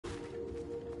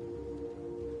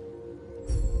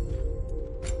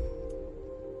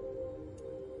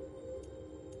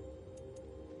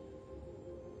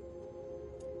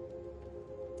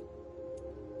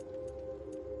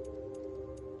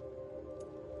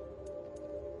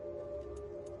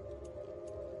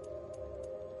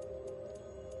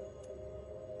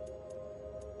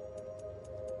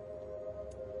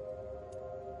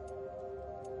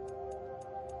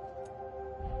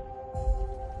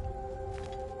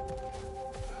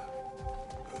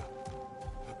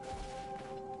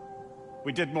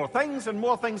We did more things and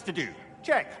more things to do.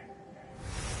 Check.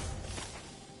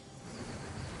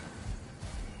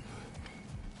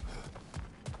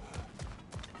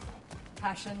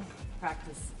 Passion,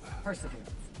 practice, perseverance.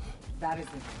 That is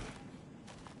it.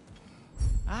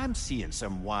 I'm seeing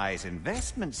some wise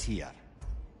investments here.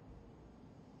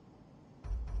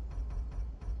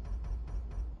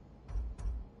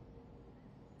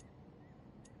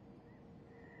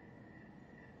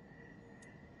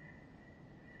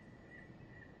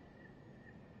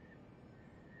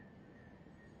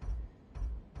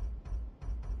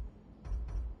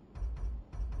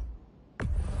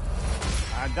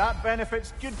 And that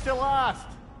benefit's good to last.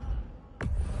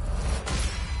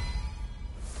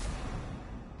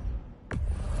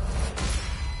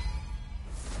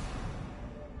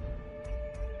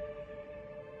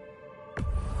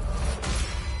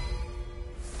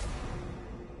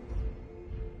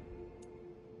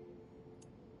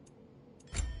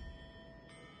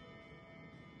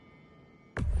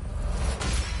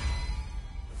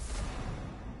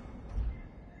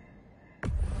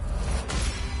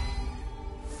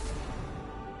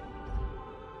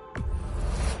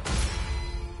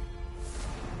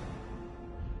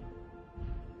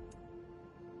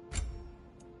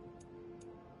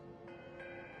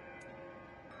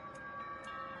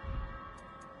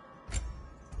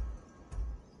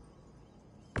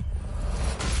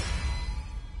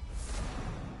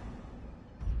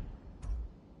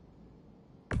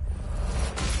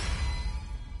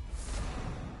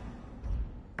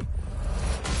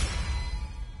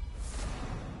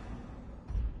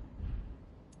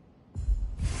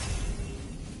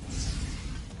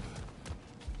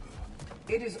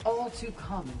 It is all too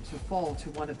common to fall to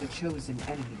one of the chosen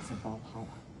enemies of Valhalla.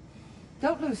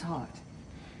 Don't lose heart.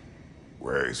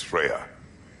 Where is Freya?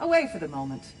 Away for the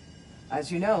moment.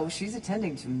 As you know, she's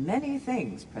attending to many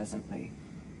things presently.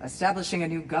 Establishing a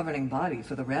new governing body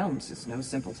for the realms is no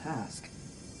simple task.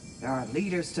 There are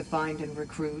leaders to find and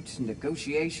recruit,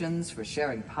 negotiations for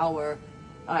sharing power.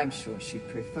 I'm sure she'd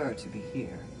prefer to be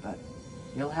here, but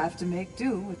you'll have to make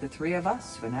do with the three of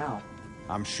us for now.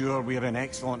 I'm sure we're in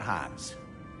excellent hands.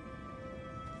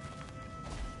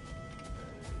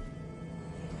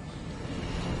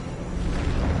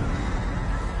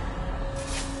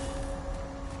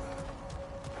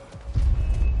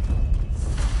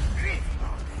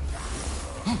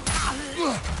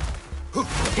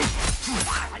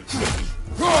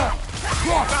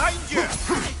 Behind you!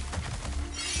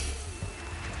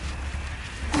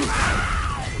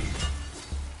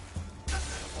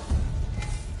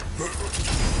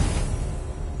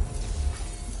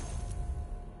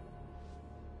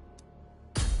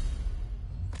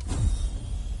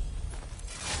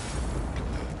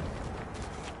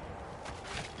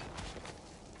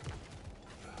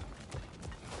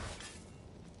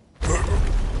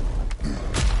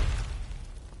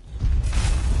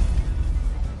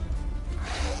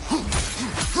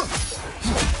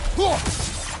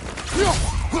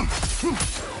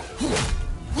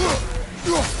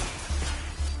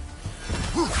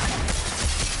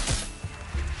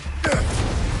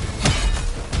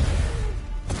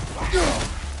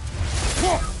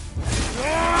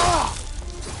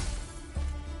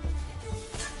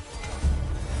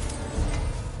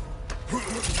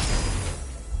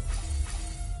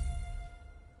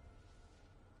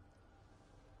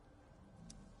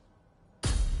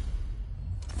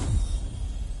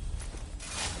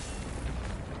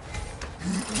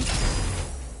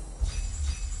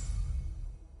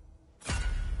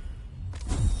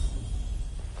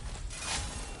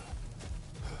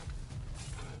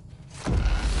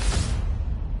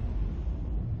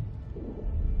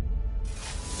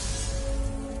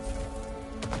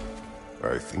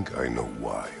 I think I know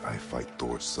why I fight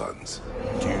Thor's sons.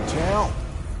 Do tell?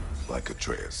 Like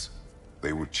Atreus,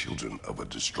 they were children of a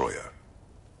destroyer.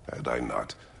 Had I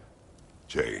not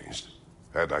changed,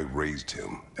 had I raised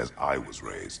him as I was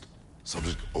raised,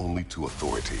 subject only to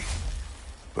authority,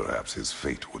 perhaps his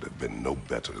fate would have been no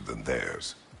better than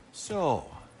theirs. So,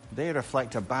 they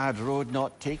reflect a bad road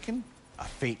not taken? A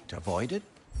fate avoided?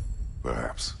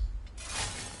 Perhaps.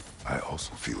 I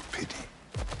also feel pity.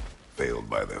 Failed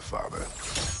by their father,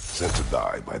 sent to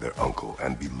die by their uncle,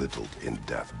 and belittled in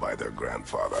death by their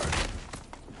grandfather.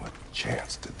 What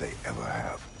chance did they ever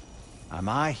have? Am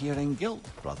I hearing guilt,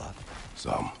 brother?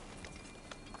 Some.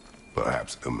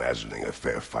 Perhaps imagining a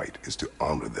fair fight is to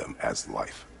honor them as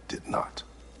life did not.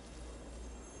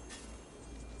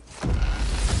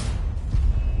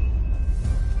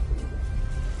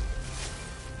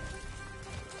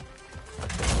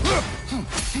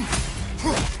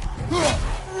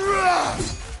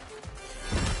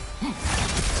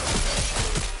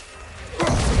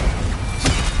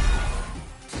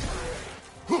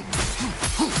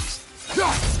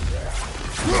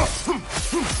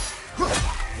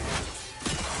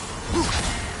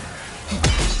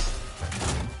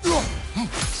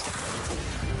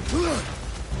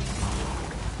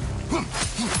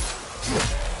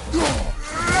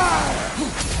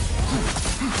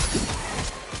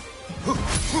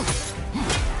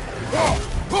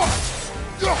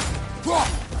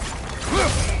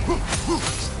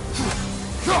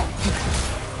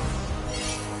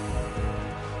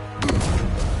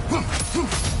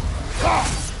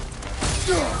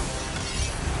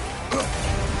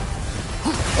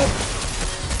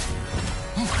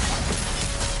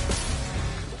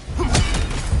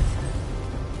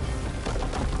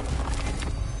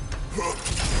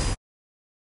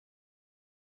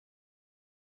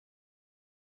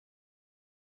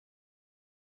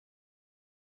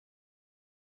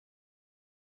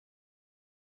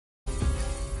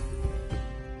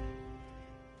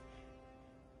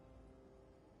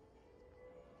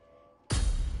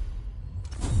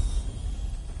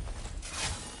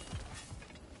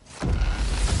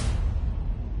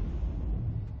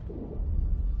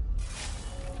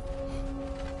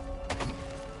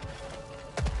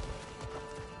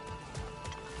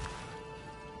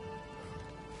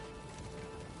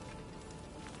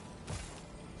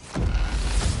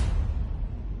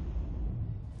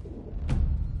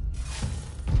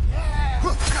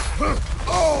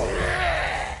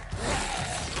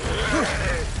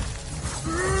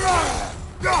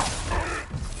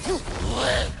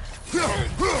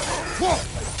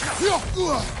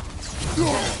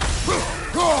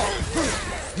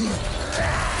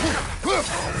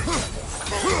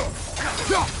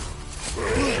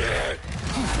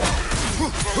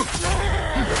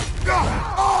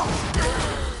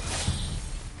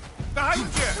 Behind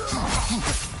you!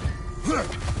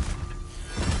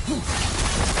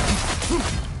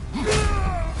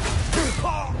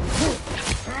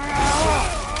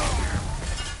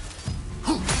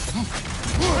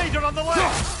 Raider on the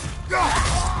left!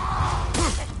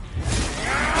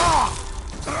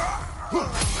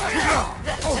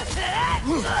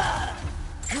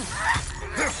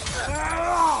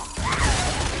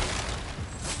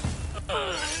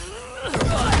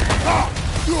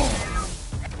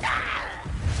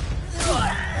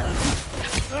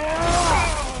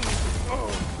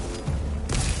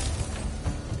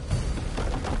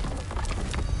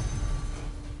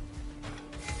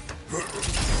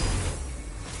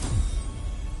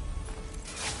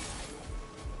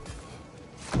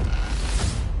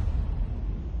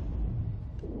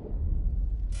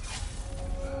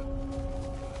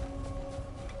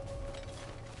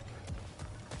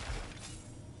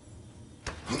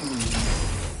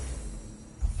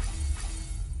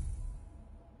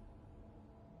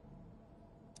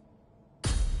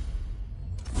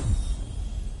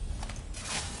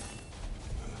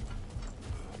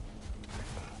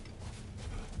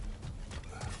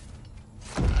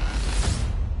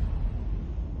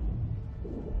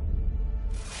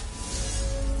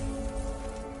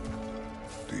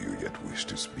 Do you yet wish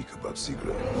to speak about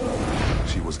Sigrid?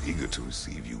 She was eager to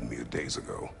receive you mere days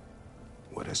ago.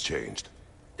 What has changed?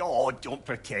 Oh, don't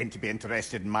pretend to be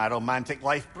interested in my romantic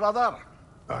life, brother.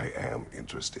 I am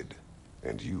interested,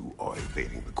 and you are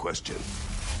evading the question.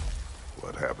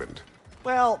 What happened?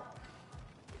 Well,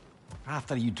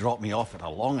 after you dropped me off at a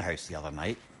longhouse the other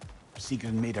night,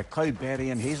 Sigrid made a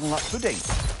cloudberry and hazelnut pudding.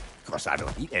 Of course, I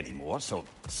don't eat anymore, so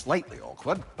slightly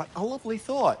awkward, but a lovely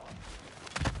thought.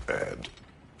 And?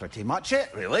 Pretty much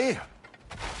it, really.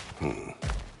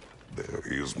 There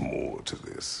is more to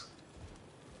this.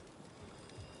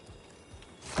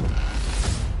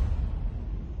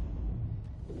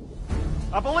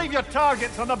 I believe your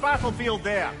target's on the battlefield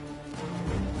there.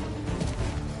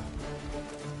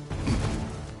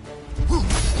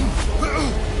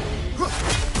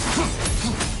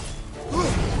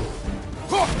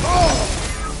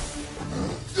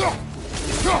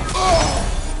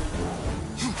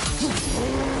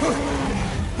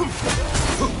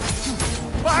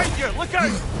 Behind you, look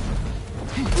out!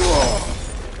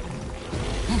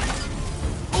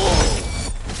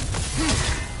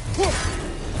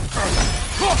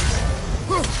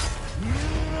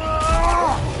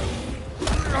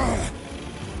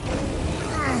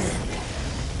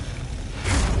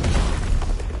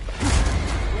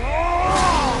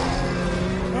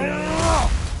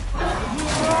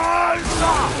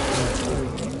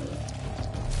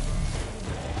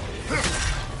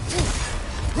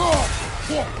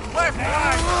 Left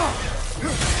eye!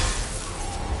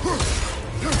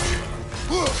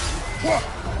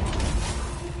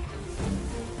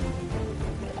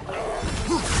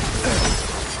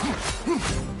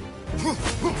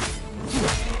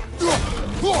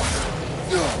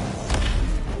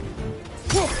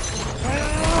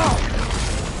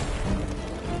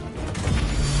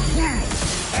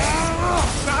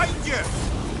 Behind you!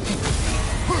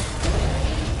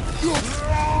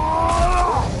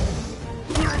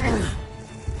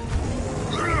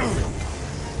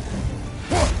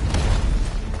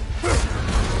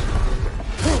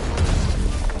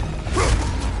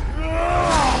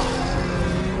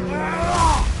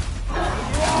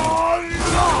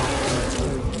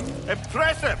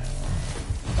 Impressive!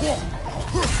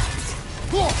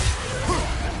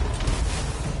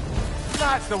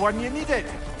 That's the one you needed.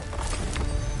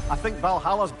 I think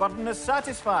Valhalla's burden is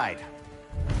satisfied.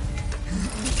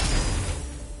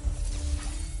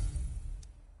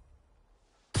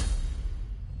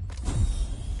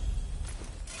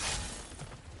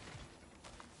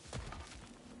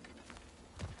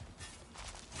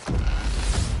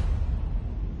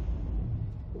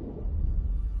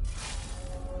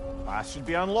 That should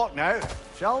be unlocked now,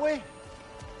 shall we?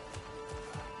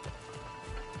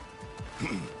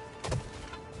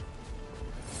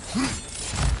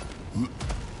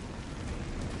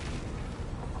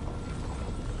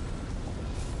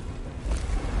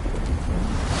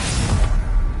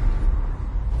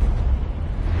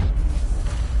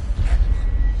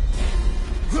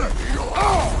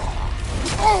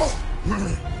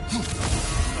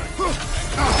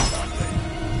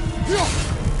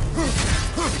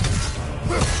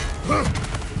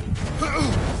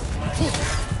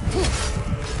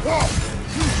 Oh,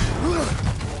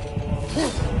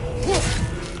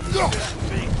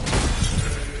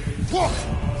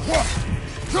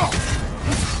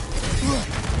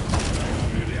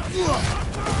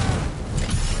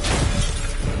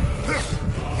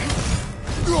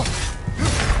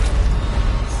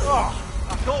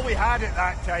 I thought we had it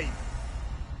that time.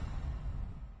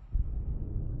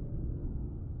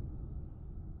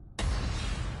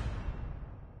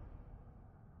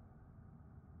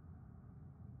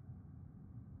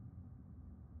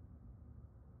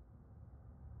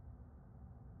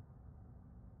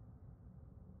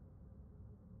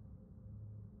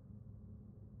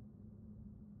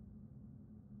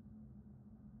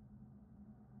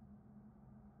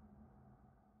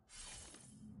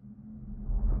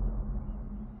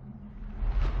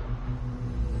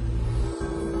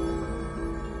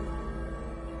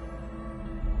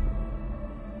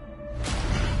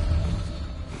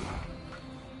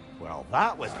 Well,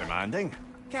 that was demanding.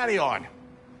 Carry on.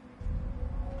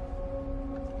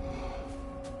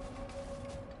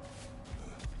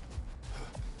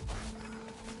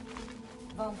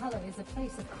 Valhalla is a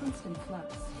place of constant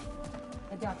flux.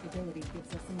 Adaptability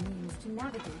gives us a means to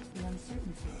navigate the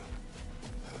uncertainty.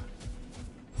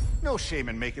 No shame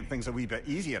in making things a wee bit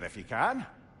easier if you can.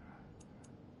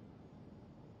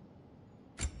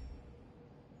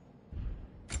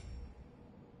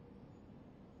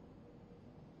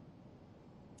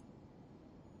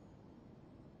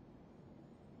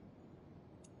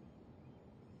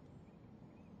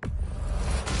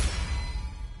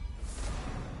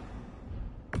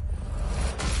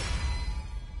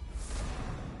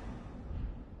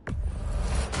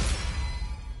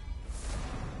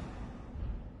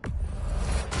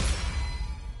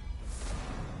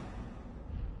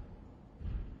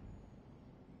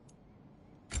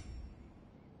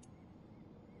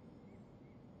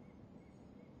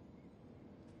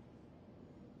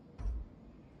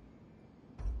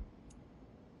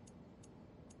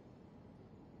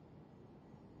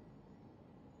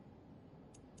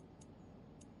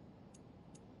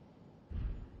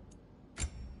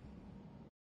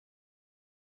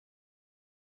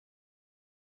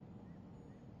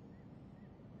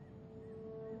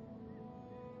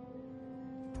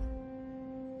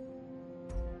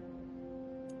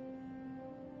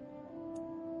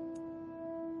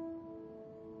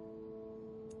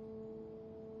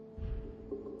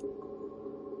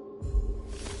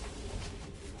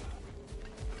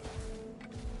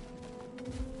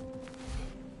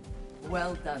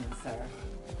 Well done, sir.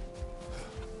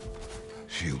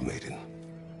 Shield Maiden.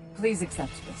 Please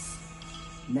accept this.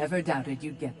 Never doubted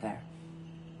you'd get there.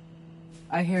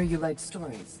 I hear you like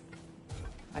stories.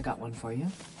 I got one for you.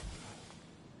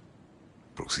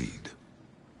 Proceed.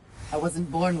 I wasn't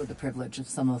born with the privilege of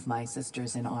some of my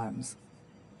sisters in arms.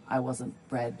 I wasn't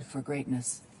bred for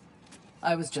greatness.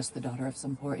 I was just the daughter of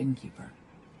some poor innkeeper.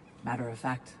 Matter of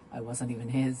fact, I wasn't even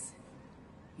his.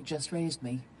 He just raised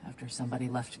me after somebody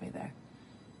left me there.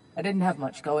 I didn't have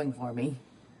much going for me,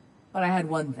 but I had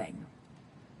one thing.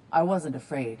 I wasn't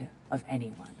afraid of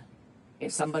anyone.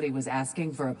 If somebody was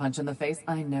asking for a punch in the face,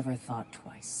 I never thought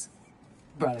twice.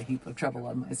 Brought a heap of trouble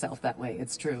on myself that way,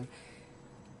 it's true.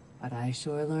 But I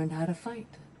sure learned how to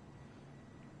fight.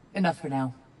 Enough for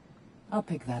now. I'll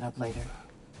pick that up later.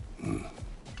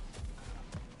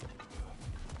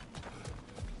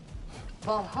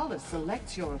 Valhalla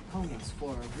selects your opponents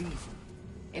for a reason.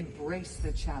 Embrace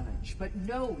the challenge, but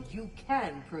know you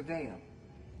can prevail.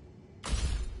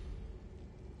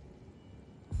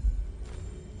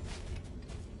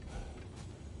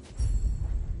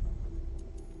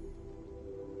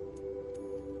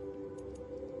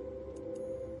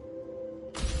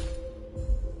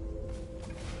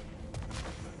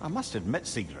 I must admit,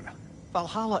 Sigrun,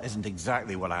 Valhalla isn't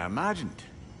exactly what I imagined.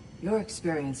 You're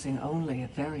experiencing only a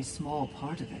very small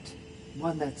part of it.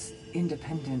 One that's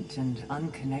independent and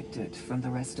unconnected from the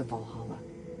rest of Valhalla.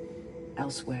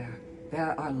 Elsewhere,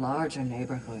 there are larger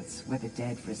neighborhoods where the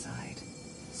dead reside.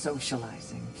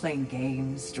 Socializing, playing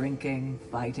games, drinking,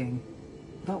 fighting.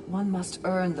 But one must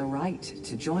earn the right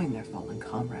to join their fallen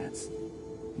comrades.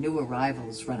 New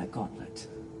arrivals run a gauntlet.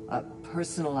 A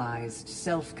personalized,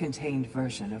 self-contained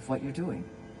version of what you're doing.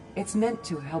 It's meant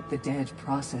to help the dead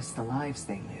process the lives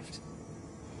they lived.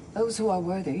 Those who are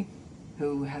worthy,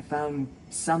 who have found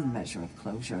some measure of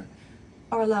closure,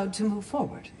 are allowed to move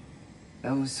forward.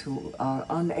 Those who are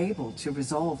unable to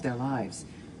resolve their lives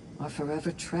are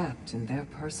forever trapped in their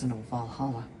personal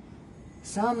Valhalla.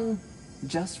 Some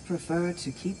just prefer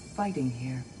to keep fighting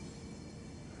here.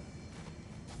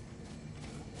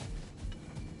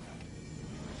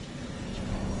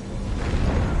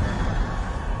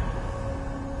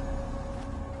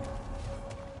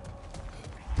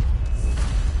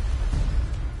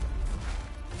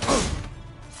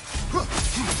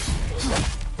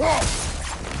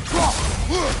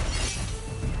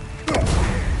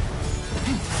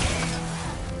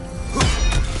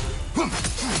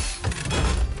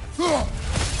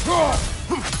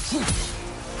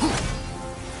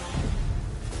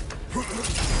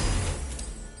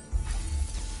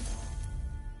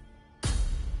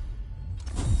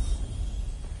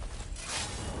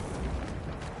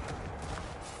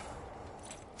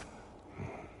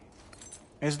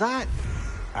 Is that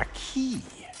a key?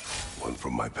 One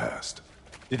from my past.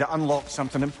 Did it unlock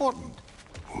something important?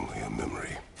 Only a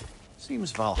memory.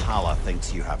 Seems Valhalla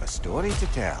thinks you have a story to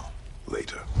tell.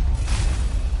 Later.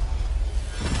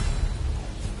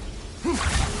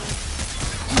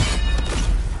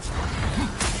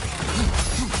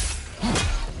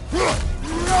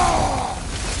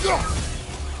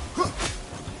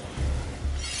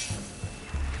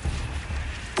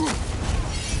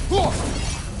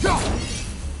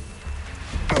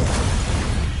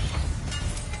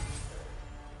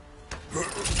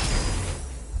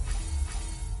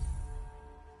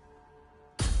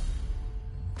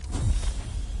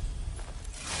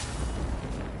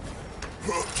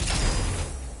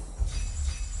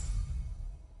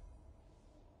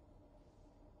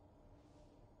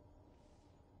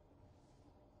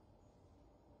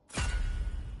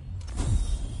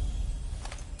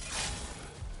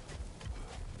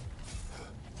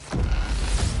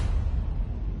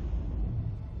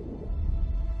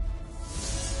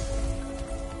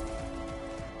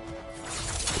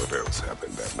 What else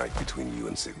happened that night between you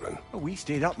and Sigrun? Well, we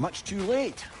stayed up much too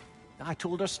late. I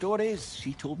told her stories,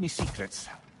 she told me secrets.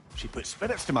 She put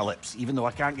spirits to my lips, even though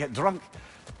I can't get drunk.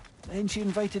 Then she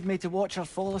invited me to watch her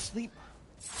fall asleep.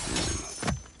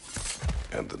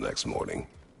 And the next morning?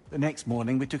 The next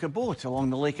morning, we took a boat along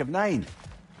the Lake of Nine.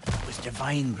 It was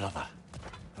divine, brother.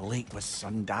 The lake was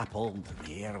sun-dappled,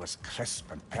 the air was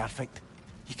crisp and perfect.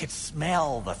 You could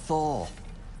smell the thaw.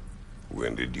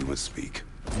 When did you misspeak?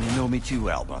 You know me too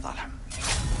well, brother.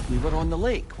 We were on the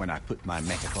lake when I put my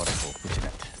metaphorical foot in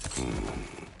it.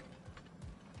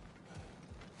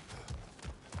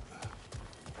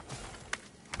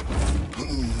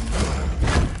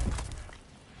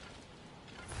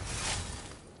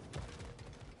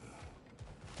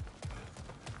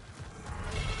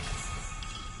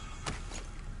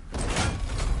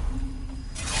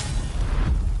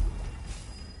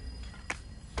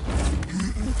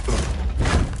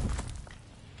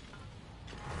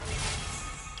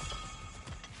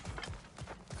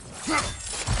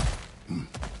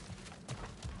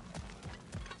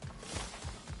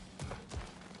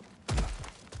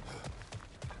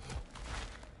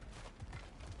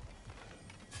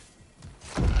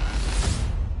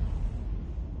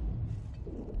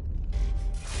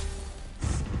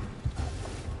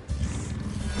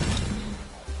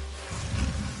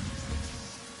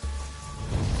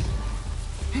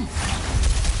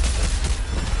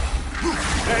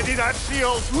 Ready that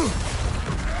shield!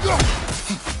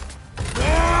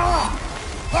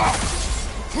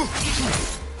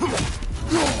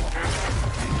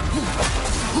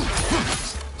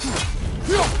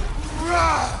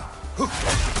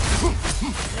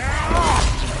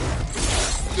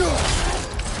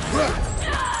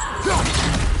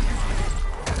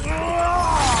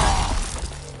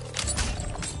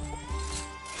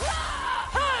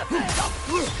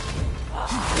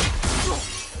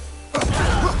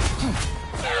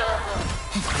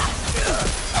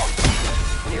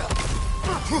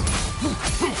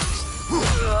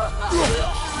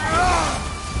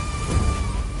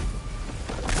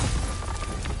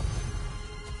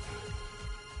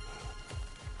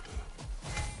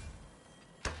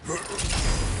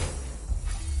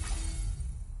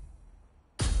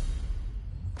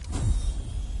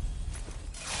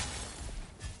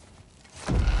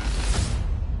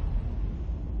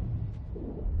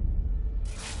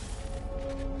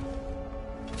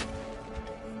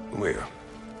 Where?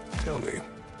 Tell me.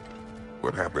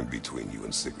 What happened between you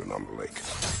and Sigrun on the lake?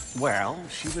 Well,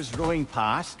 she was rowing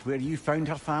past where you found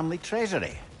her family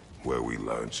treasury. Where we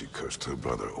learned she cursed her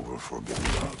brother over forbidden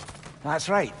love. That's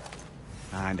right.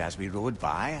 And as we rode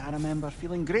by, I remember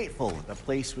feeling grateful that the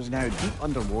place was now deep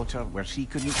underwater where she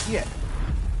couldn't see it.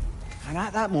 And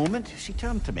at that moment, she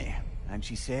turned to me, and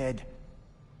she said,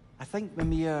 I think,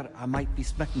 Mimir, I might be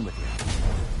smitten with you.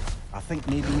 I think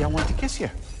maybe I want to kiss you.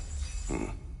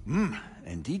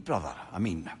 Indeed, brother. I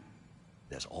mean,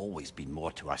 there's always been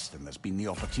more to us than there's been the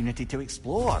opportunity to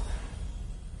explore.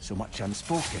 So much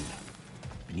unspoken,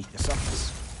 beneath the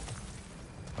surface.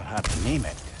 For her to name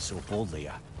it so boldly,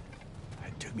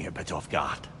 it took me a bit off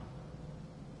guard.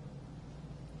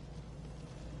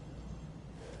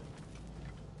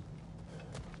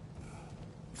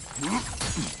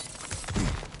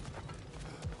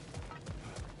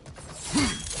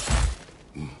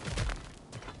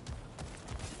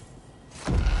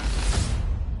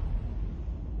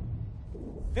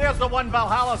 There's the one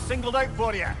Valhalla singled out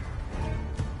for you.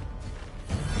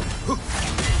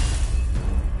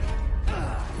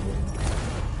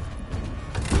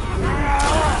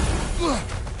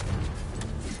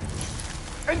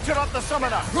 Interrupt the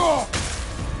summoner.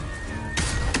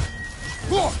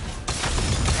 Left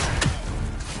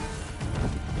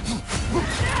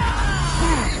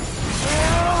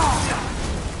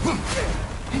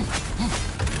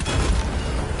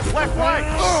leg!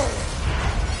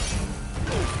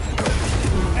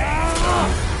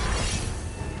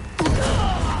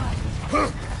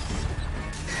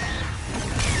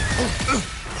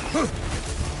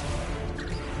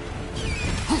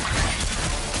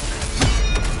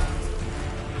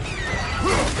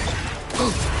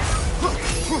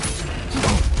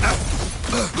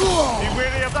 Be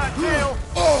wary of that tail!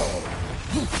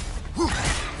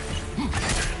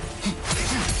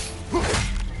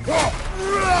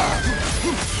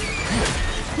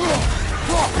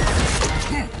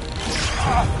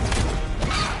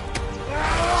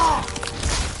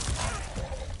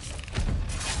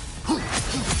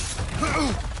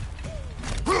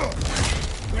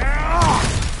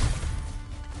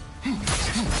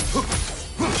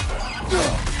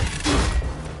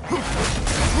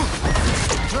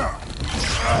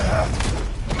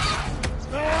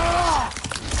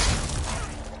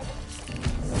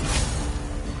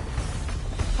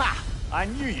 Ha! I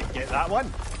knew you'd get that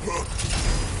one.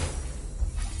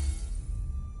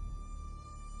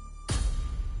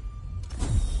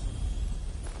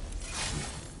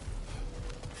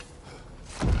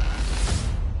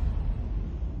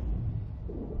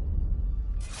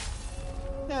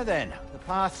 Now then, the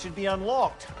path should be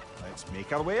unlocked. Let's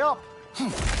make our way up.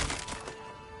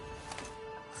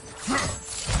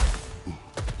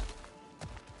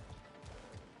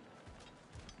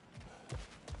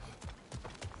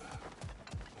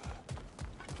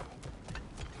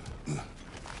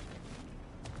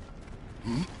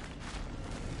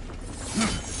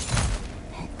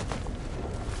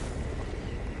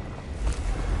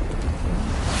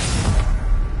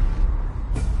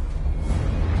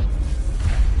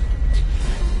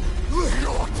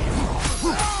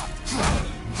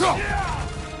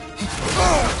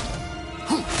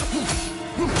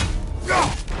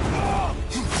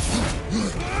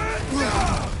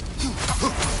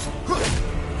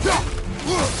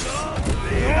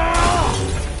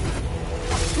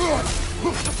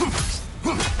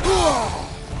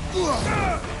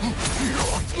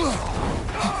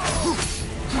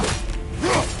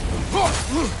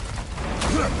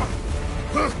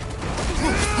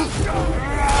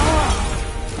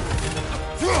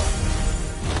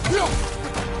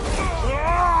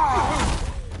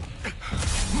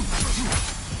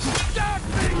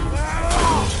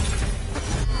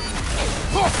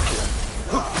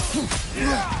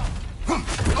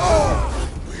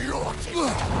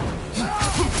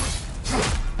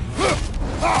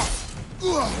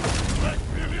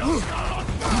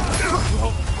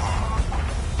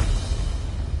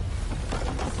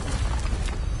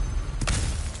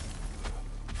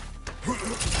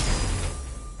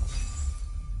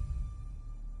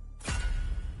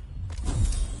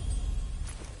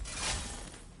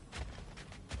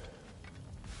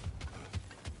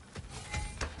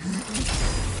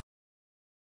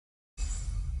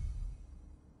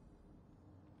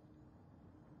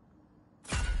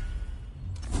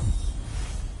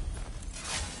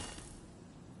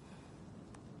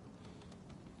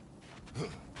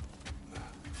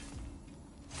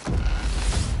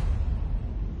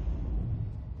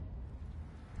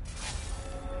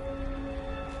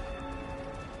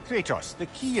 Kratos, the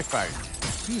key you found.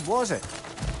 Who was it?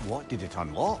 What did it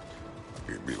unlock?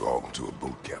 It belonged to a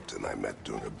boat captain I met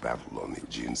during a battle on the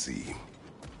Aegean Sea.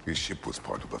 His ship was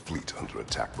part of a fleet under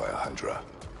attack by a Hydra.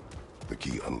 The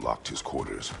key unlocked his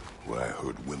quarters, where I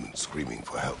heard women screaming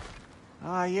for help.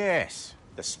 Ah, yes.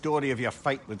 The story of your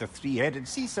fight with the three-headed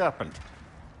sea serpent.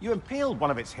 You impaled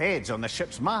one of its heads on the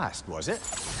ship's mast, was it?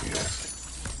 Yes.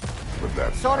 But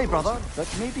that Sorry, brother, but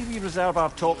maybe we reserve our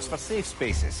talks for safe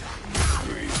spaces.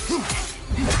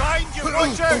 Behind you,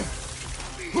 watch out!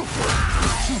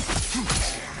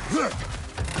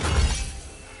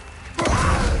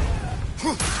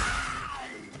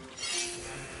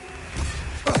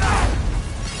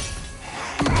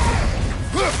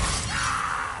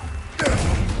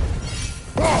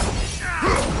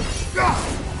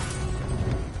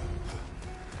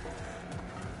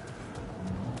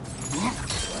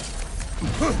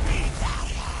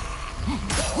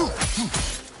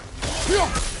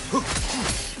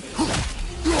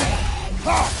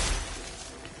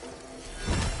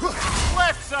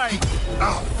 Left side!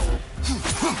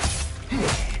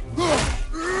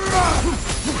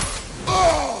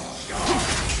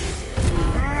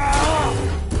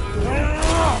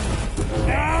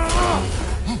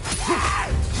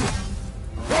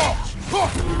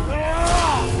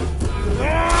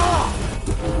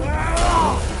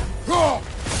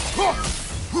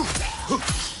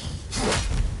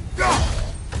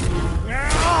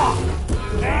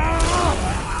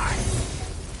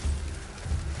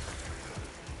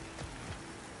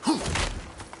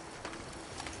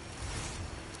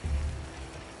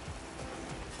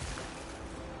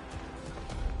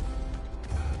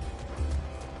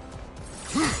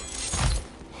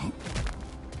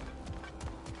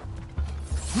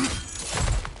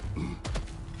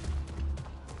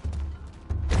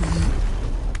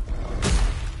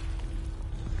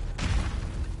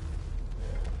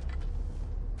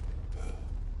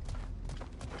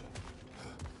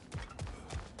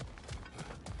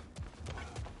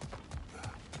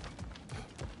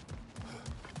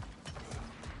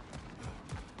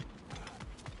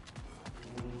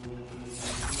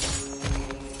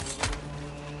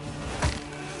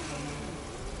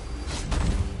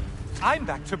 I'm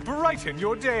back to brighten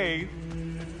your day.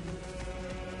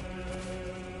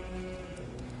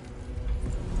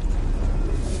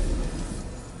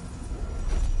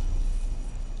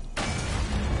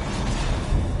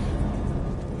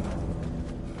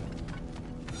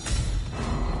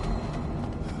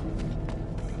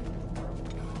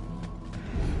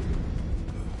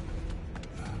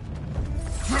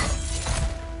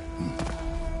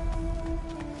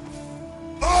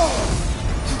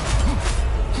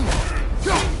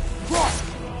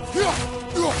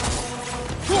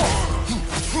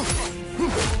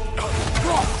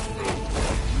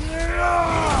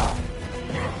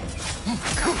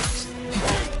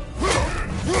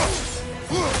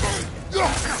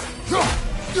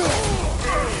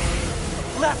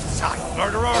 Left side,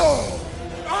 murderer!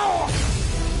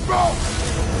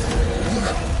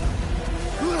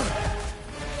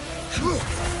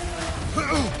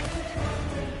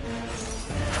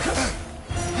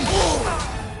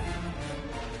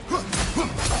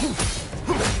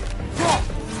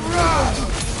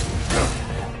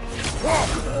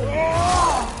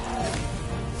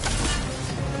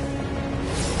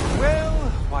 Well,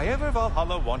 why ever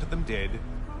Valhalla wanted them dead,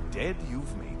 dead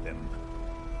you've made them.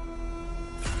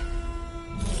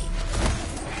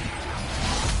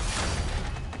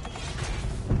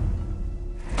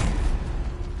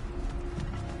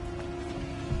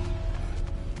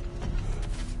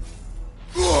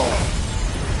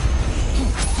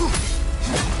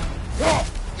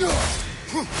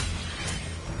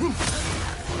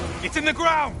 It's in the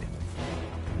ground!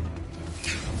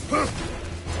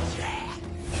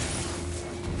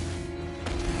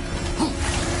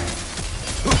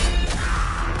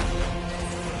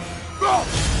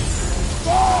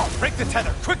 Break the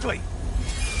tether, quickly!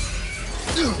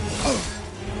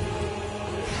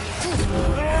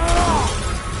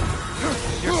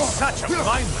 You're such a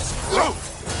mindless brute!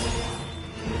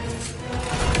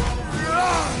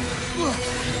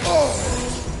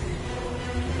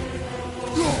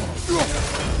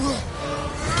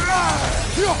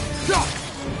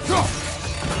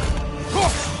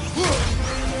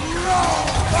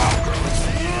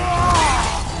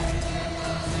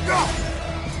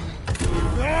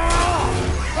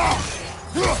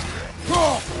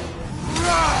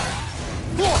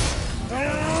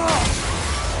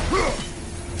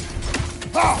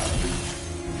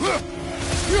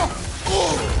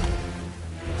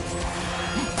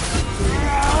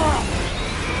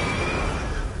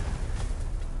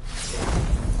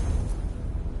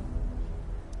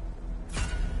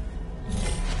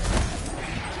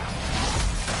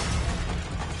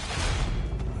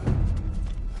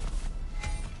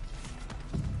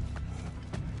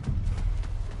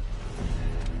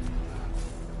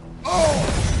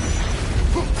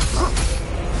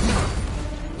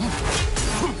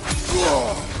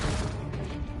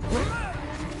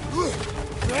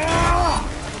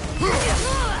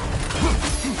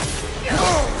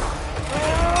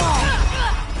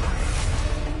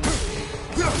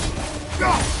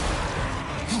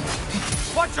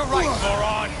 Watch your right,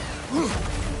 moron!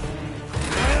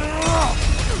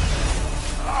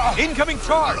 Incoming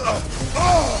charge!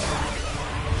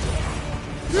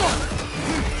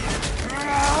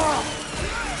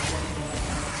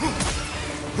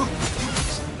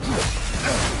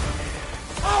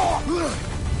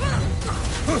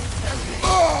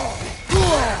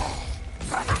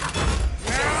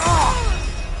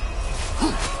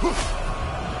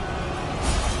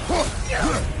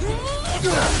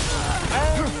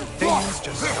 Things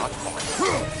just got hard.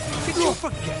 Did you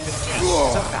forget that this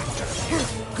is a factor?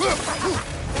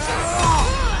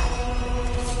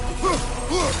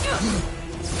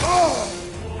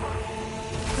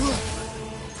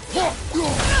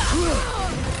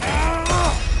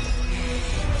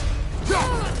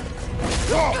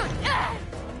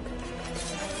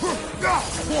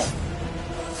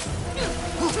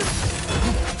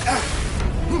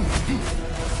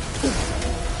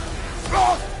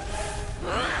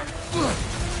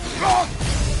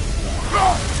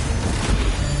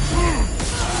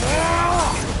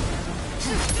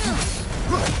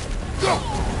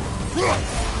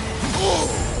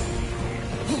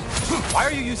 Why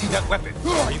are you using that weapon?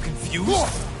 Are you confused?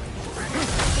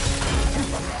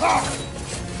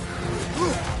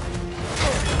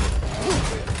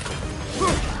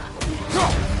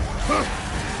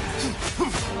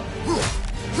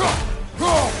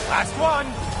 Last one!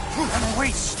 Run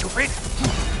away, stupid!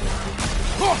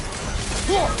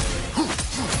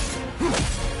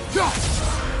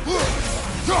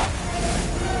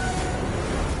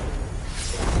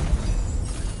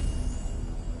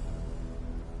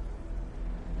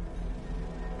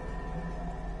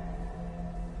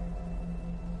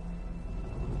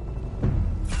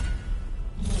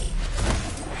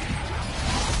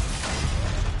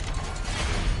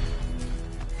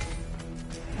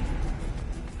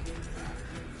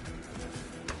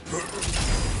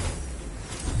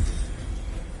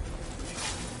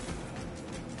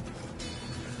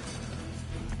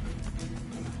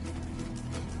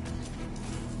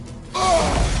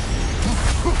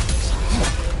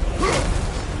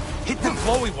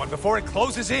 one before it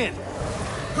closes in!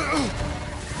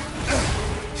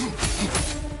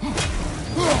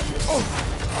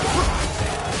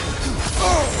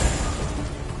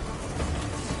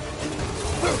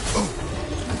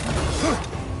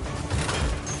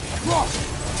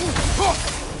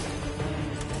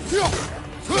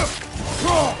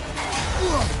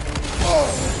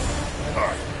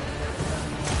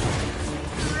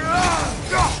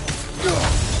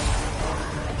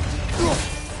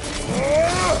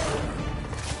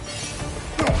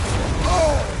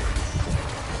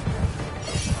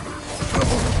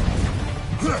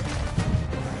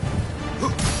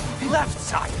 Left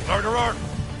side, murderer!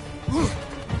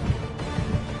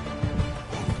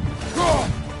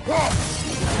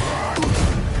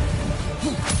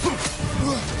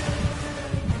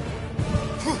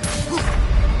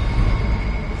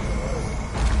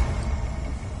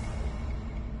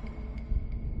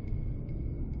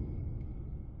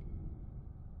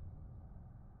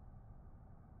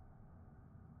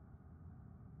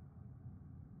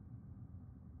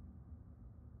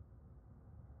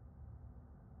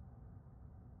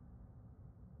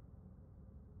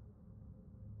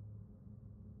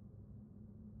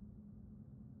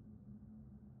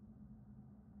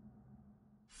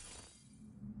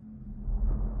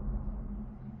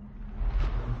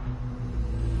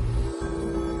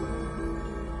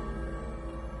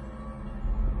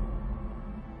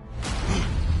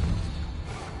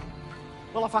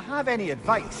 Well, if I have any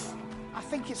advice, I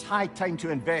think it's high time to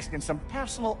invest in some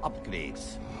personal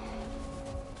upgrades.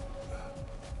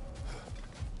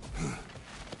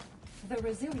 The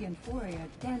resilient warrior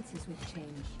dances with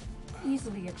change,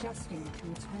 easily adjusting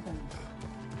to its rhythm.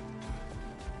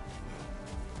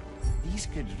 These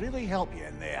could really help you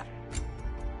in there.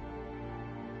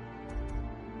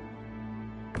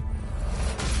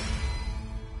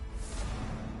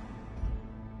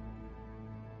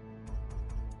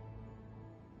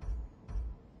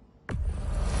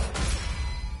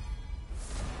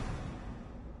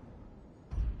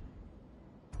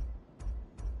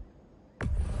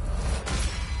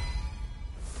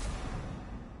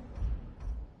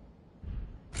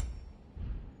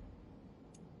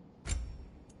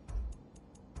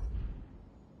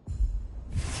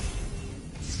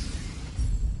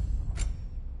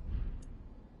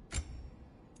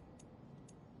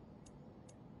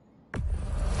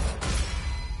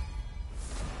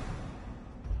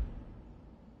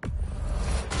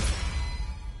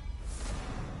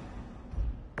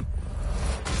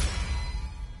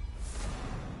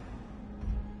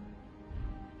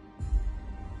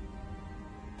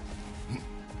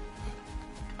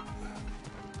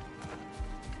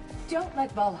 Don't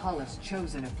let Valhalla's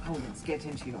chosen opponents get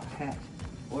into your head,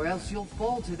 or else you'll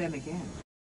fall to them again.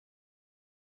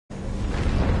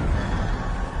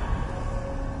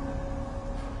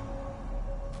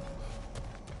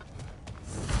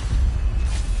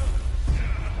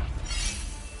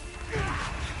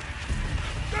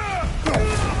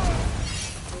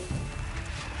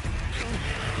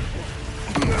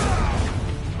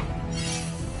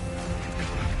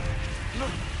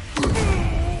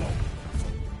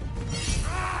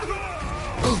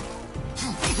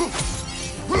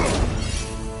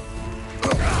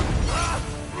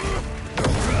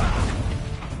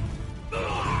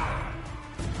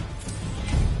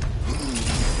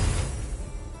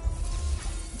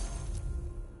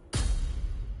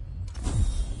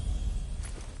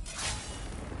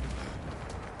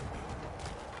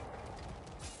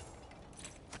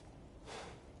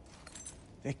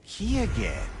 The key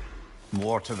again.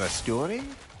 More to the story?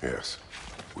 Yes,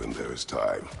 when there is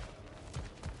time.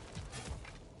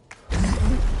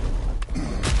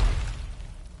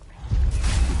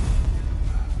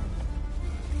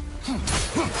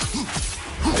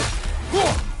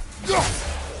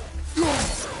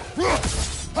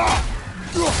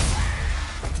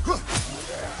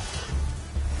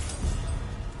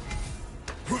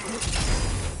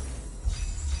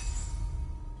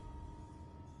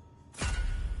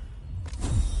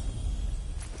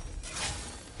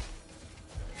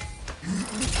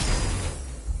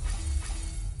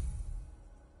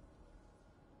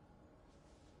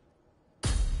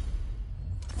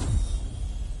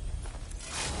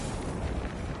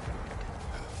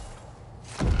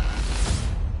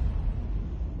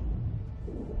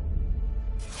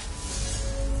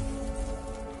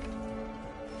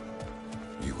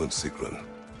 You and Sigrun.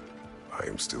 I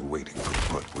am still waiting for the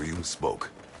part where you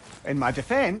spoke. In my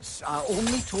defense, I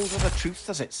only told her the truth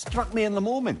as it struck me in the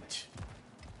moment.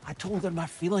 I told her my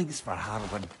feelings for her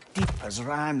were deep as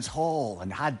Rand's Hall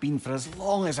and had been for as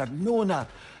long as I'd known her.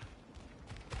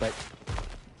 But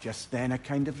just then a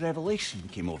kind of revelation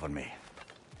came over me.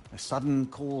 A sudden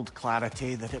cold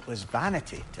clarity that it was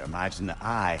vanity to imagine that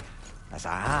I, as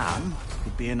I am,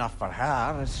 could be enough for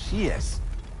her as she is.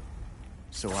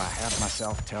 So I heard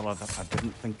myself tell her that I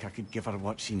didn't think I could give her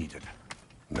what she needed.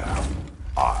 Now,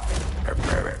 I am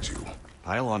mad at you.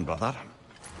 Pile on, brother.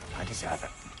 I deserve it.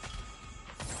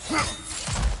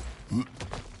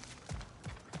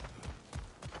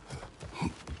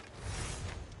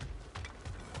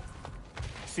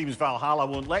 Seems Valhalla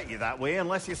won't let you that way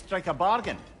unless you strike a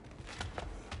bargain.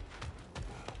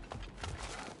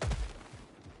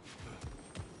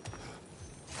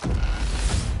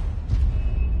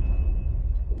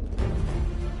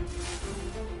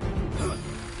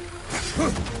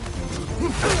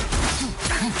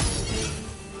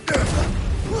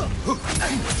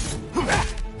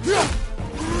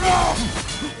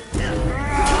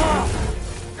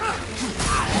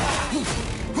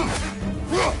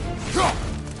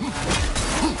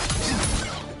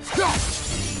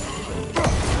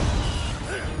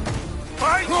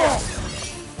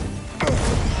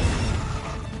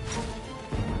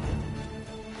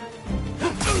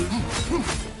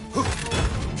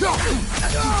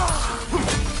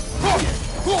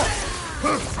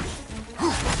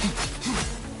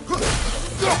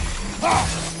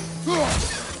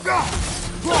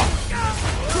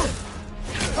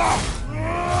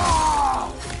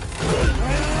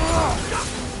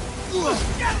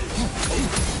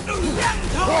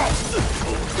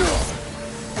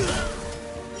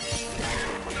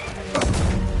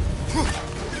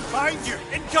 Behind you!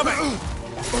 Incoming!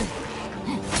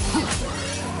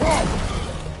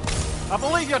 I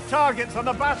believe your target's on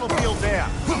the battlefield there.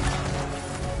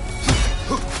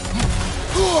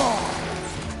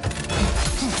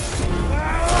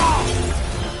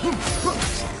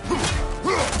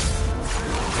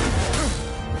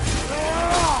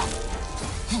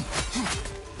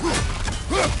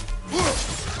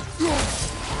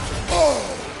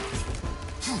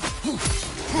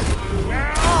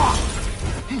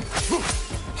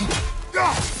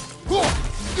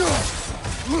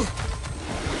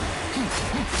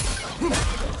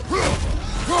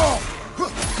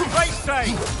 Right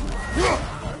side!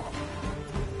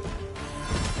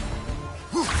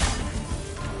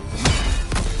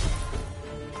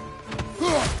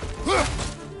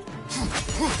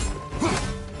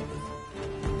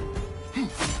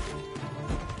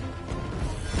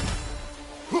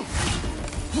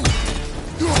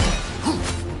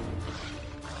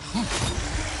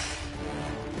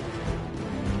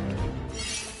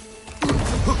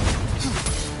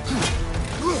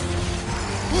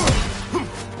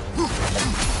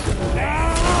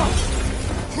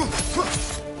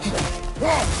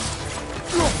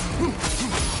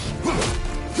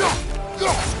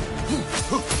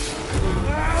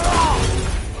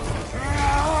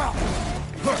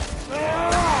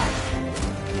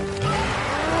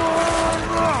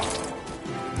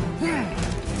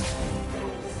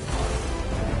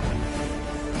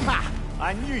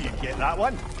 I knew you'd get that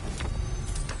one.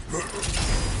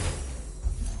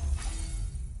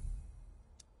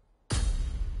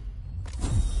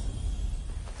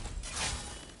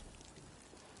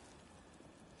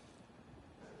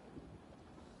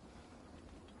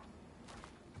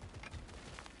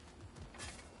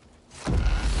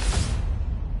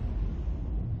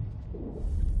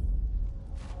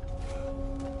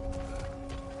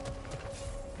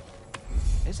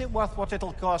 Is it worth what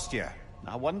it'll cost you?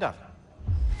 I wonder.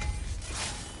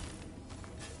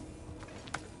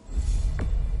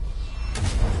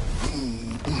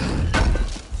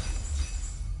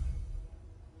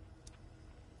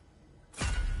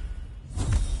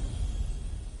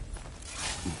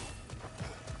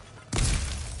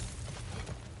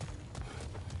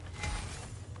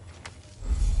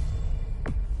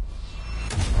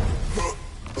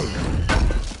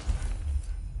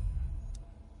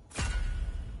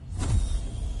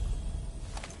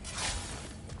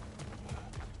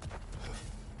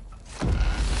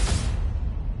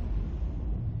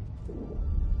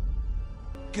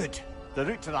 Good. The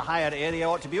route to the higher area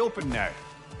ought to be open now.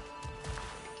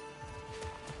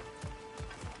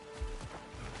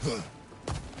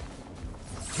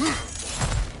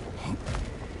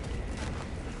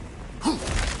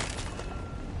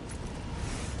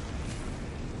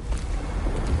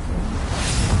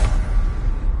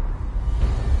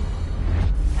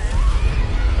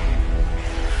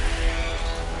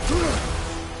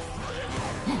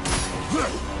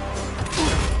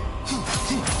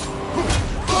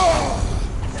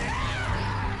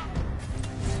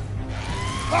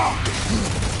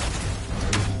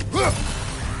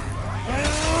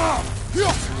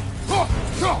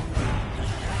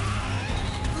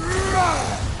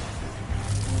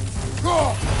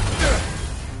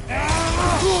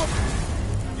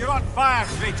 Shot fire,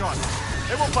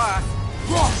 Kratos! It will pass!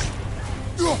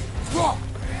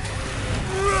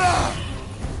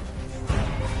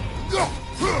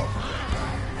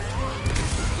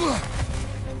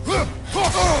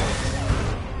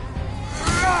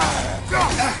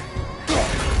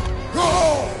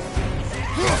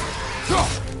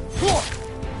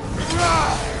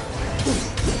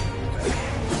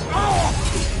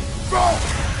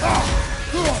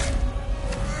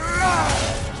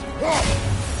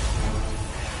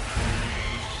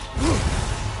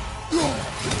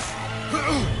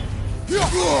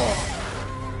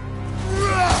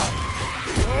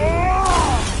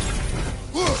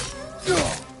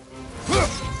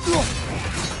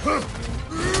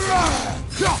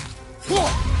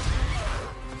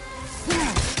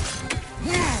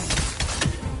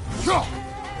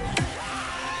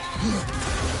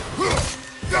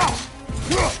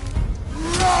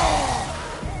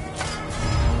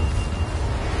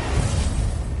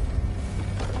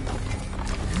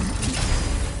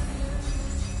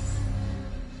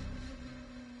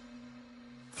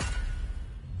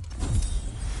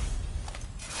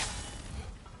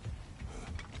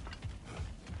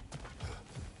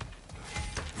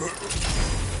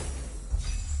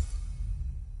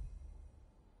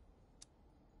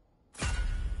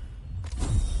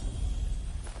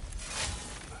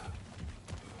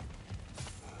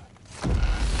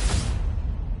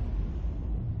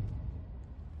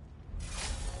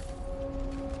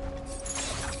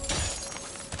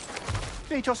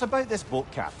 Kratos, about this boat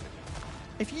captain.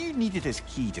 If you needed his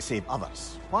key to save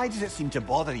others, why does it seem to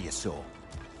bother you so?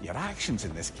 Your actions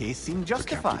in this case seem The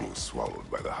justified. captain was swallowed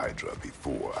by the Hydra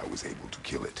before I was able to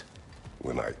kill it.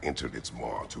 When I entered its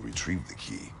maw to retrieve the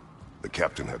key, the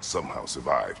captain had somehow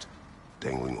survived,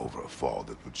 dangling over a fall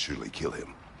that would surely kill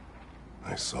him.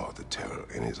 I saw the terror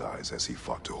in his eyes as he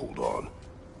fought to hold on,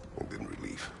 and then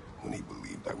relief when he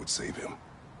believed I would save him.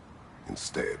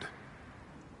 Instead,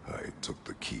 I took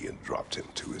the key and dropped him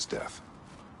to his death.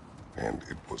 And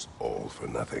it was all for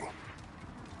nothing.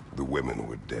 The women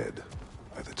were dead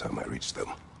by the time I reached them.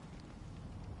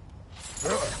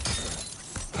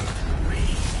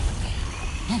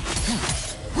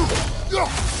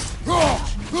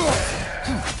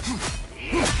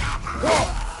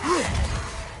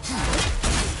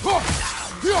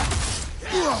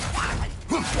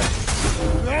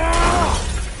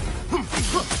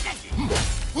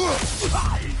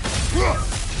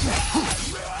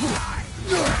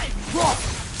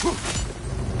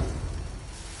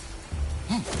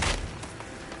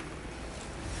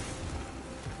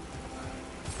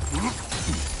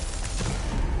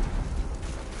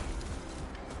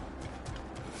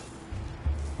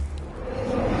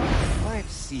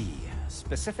 Let's see.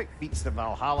 Specific feats that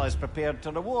Valhalla is prepared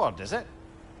to reward, is it?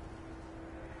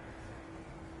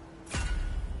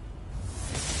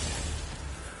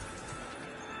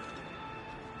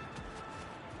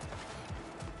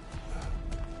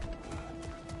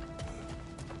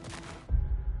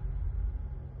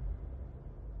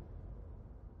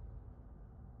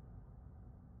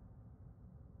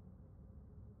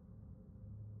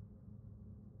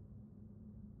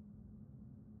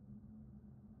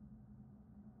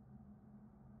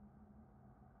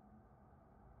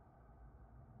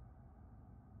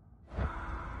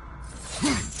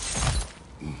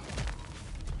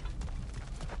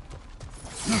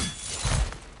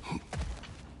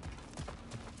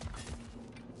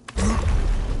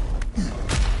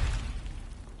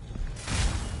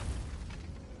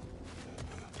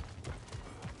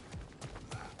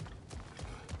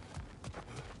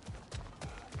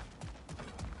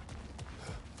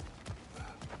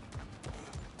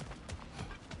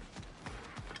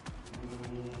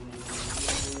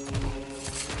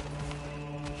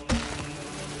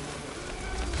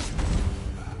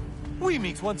 We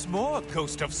meet once more,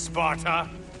 Ghost of Sparta.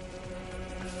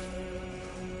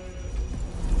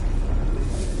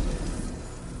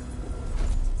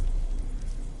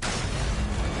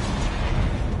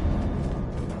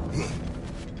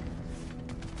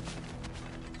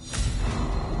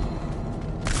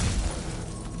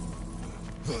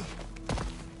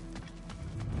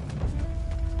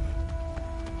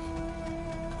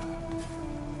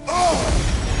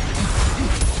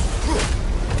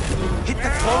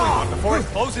 Before it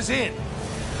closes in.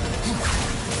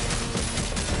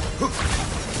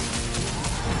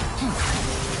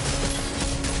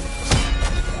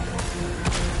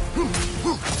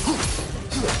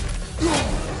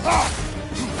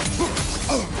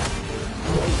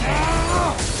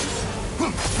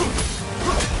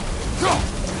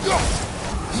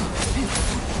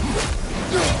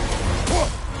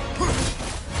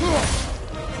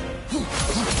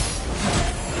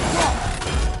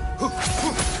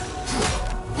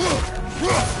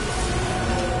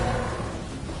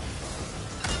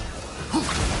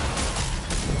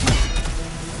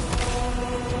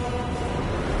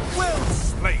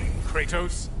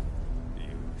 Kratos.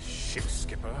 You ship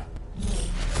skipper.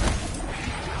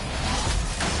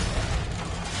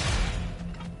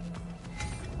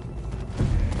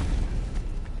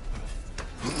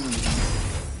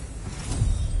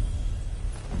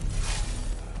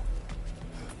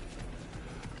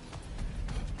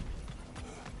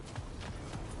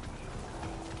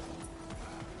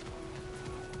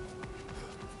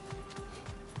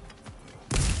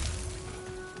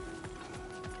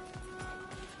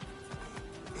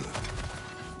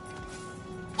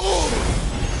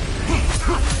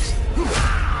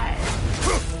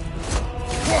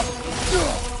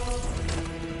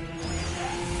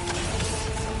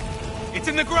 It's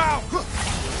in the ground!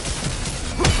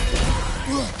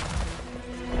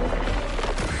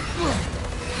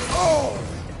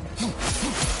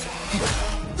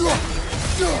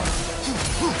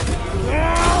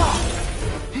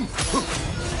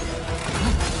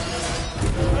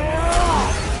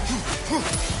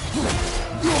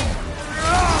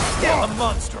 Yeah, a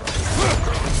monster!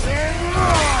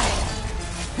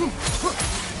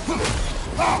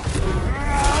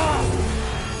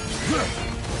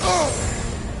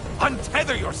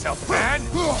 Untether yourself, man!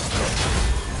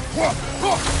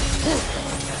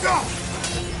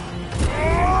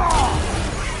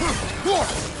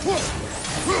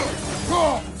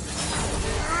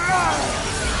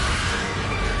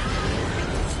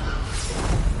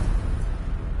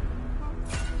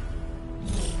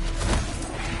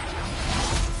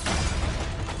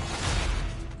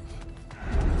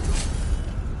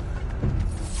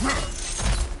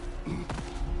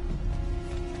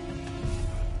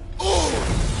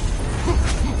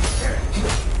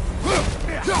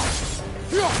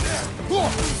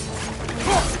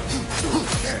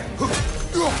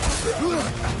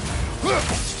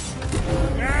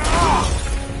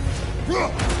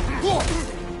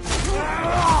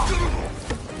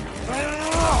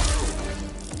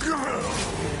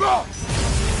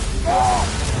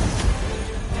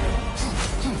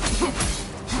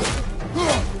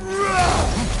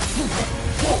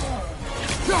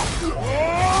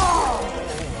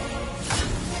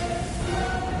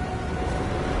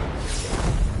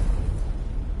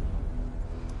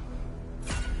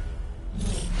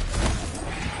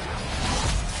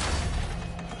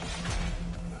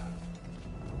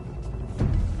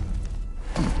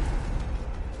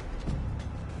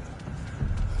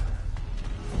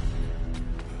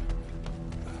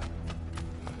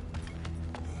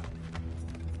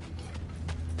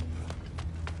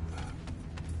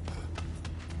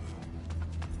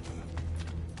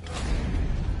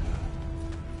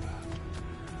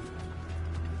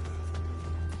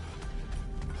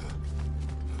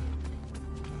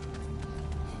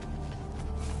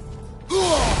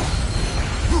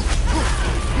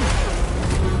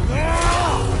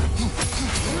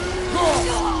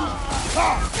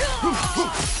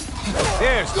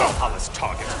 There's Valhalla's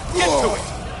target. Get to it!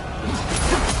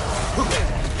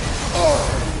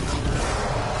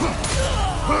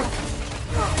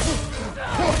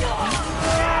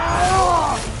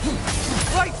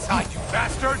 Right side, you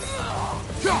bastard!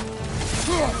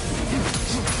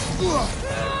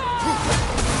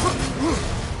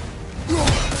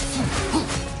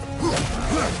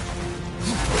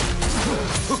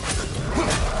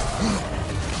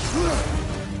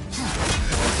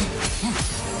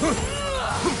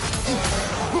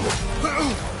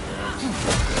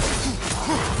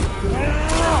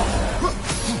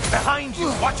 Behind you!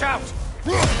 Watch out!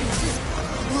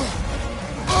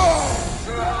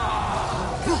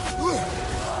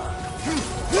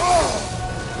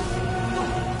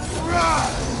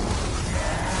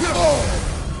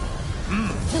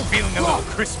 Feeling a little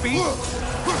crispy?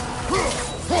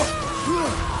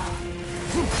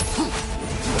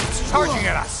 It's charging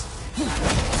at us!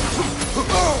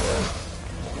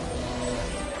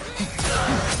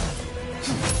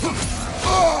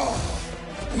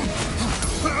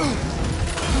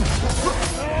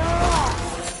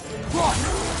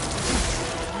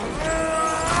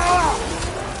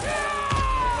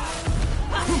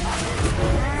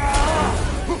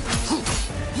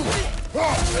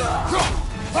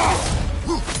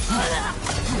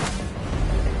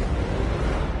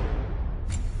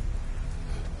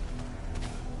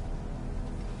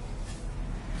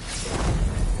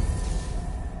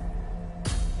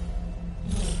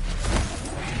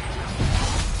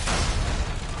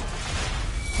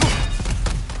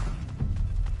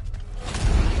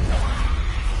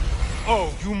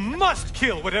 Oh, you must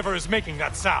kill whatever is making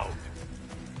that sound!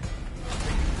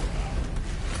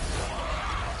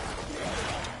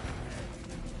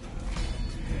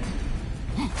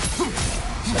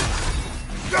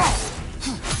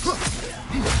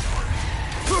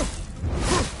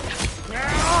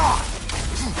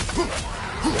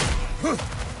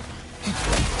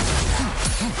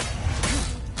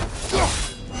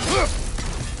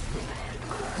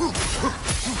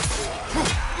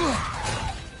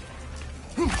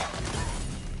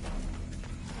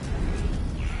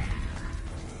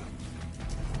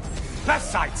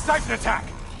 side, siphon attack!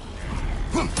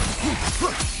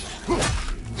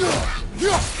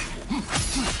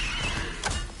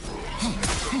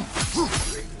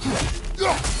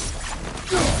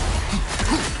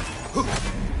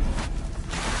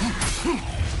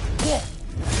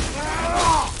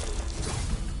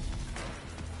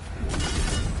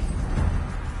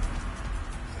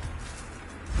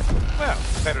 Well,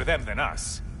 better them than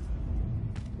us.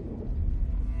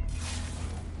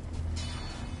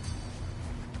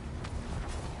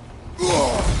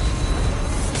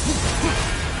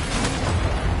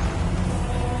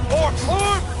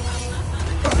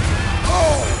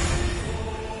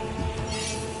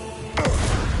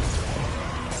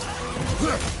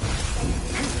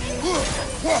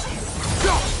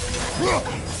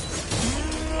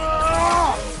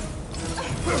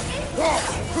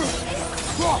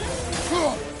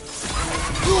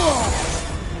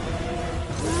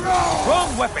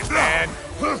 Wrong weapon, man!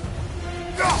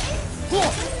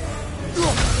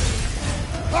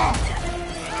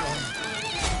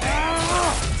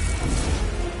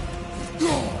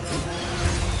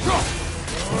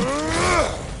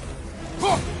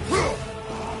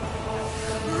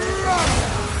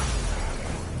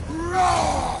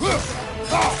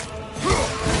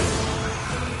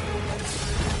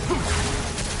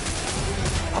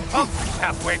 A pump,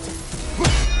 halfwit!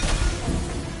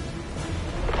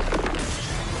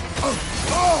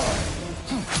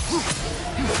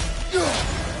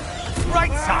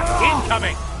 Right side,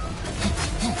 incoming!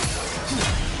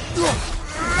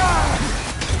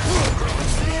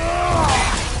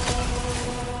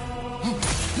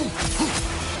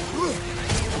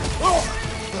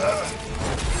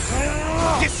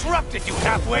 Disrupted, you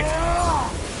halfwit!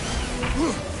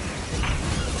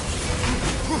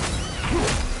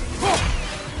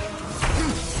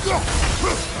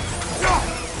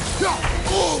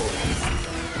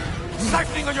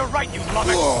 Siphoning on your right, you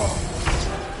lummox!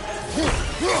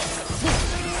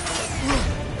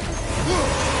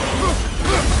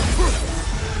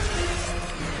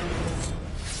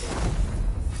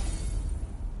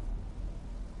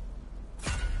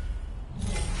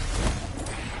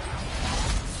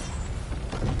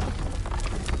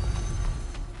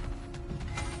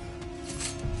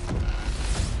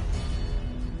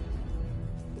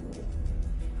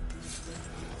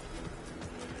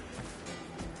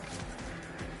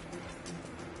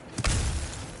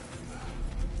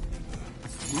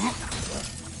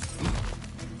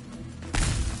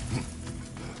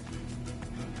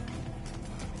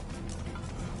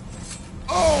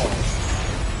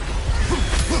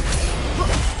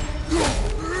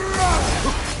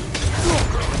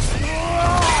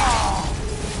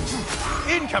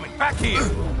 Incoming, back here!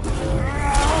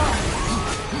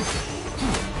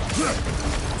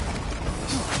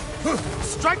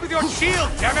 Strike with your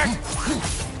shield, damn it!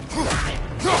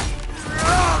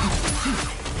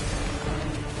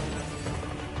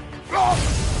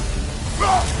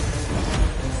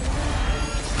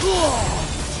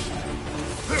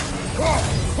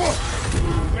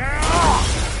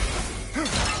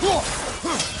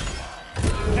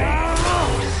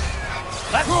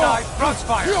 Left side,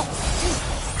 crossfire!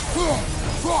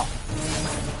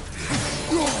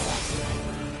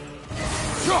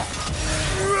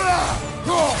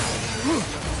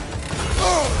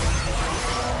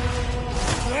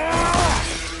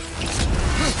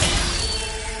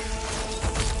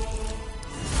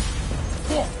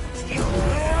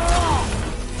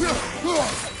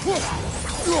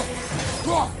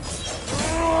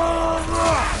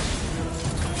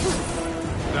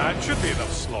 That should be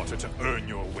enough slaughter to earn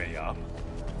your way up.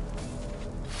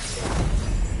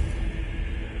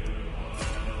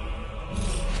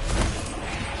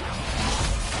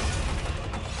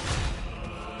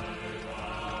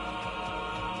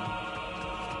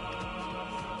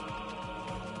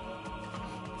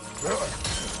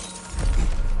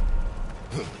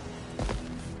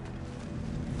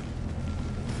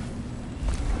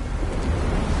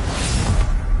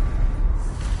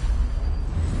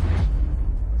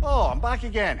 Oh, I'm back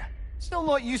again. Still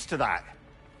not used to that.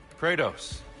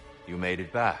 Kratos, you made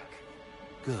it back.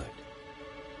 Good.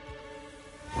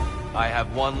 I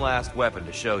have one last weapon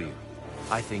to show you.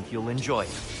 I think you'll enjoy it,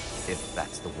 if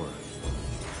that's the word.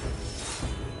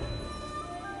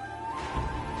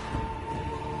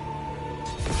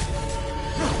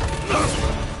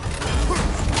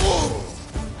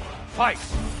 Fight!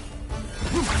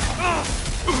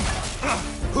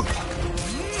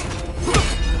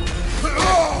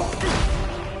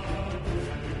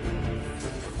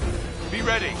 Be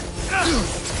ready!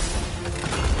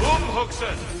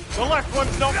 Hookson! The left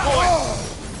one's not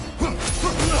going!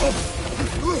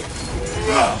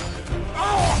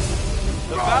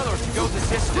 The valor to go the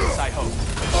distance, I hope.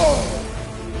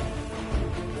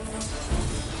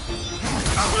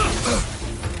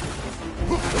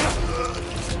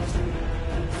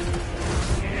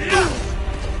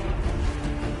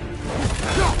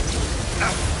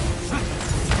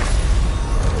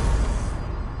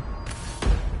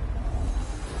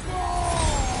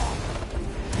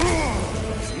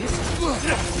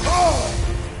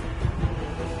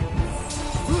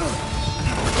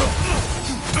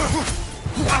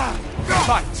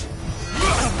 Fight!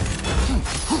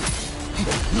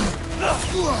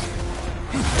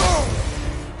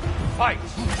 Fight!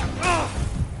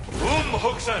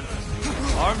 Huxen!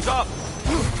 Arms up!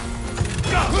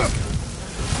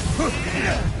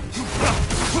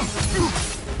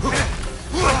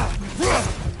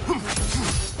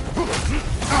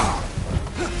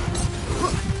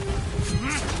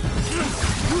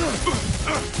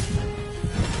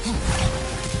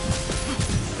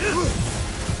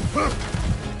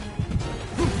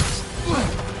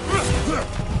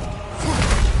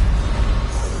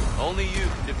 Only you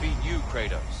can defeat you,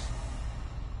 Kratos.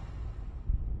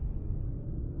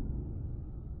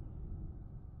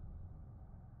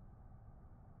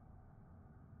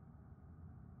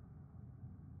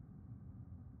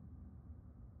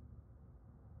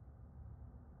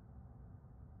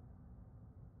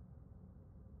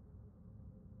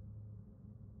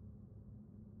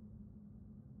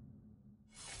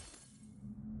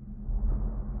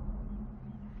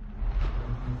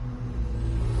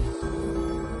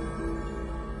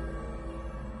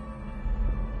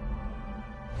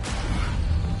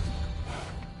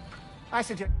 I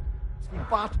suggest we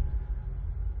bat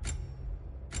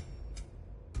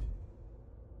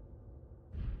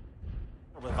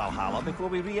with Valhalla before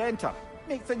we re-enter.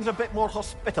 Make things a bit more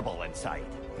hospitable inside.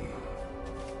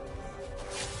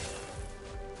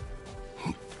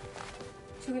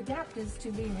 To adapt is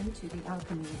to lean into the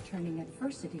alchemy of turning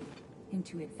adversity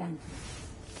into advantage.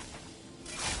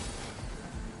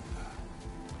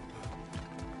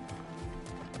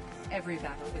 Every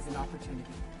battle is an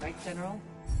opportunity, right, General?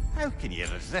 How can you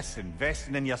resist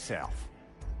investing in yourself?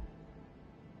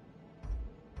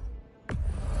 A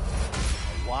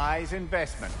wise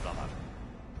investment, brother.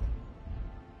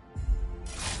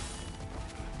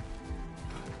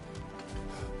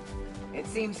 It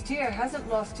seems Tyr hasn't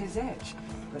lost his edge,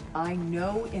 but I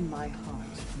know in my heart,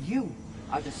 you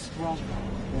are the stronger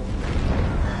warrior.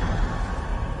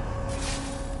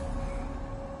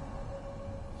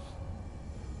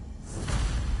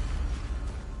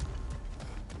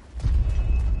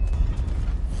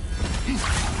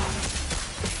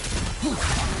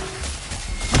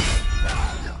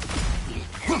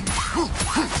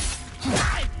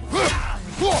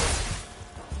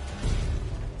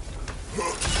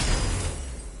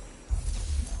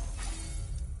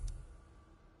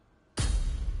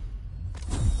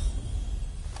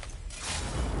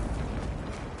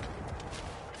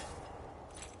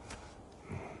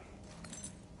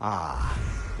 Ah,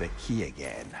 the key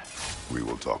again. We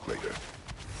will talk later.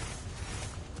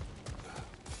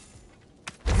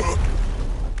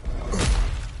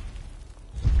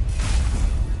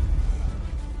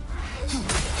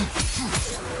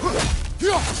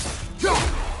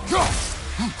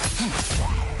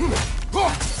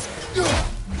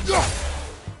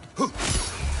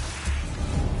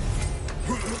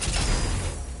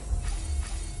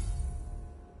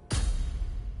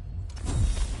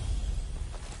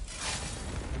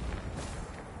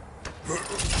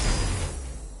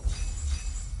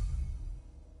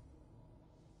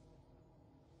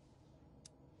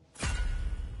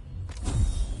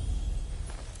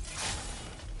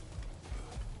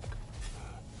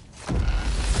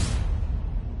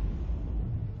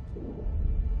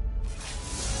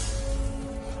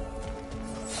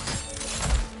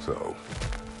 So,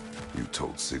 you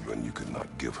told Sigrun you could not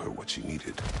give her what she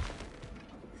needed.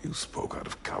 You spoke out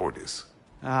of cowardice.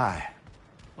 Aye,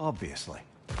 obviously.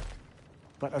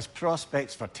 But as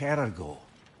prospects for terror go,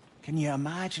 can you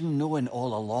imagine knowing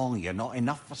all along you're not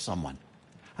enough for someone,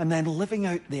 and then living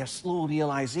out their slow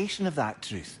realization of that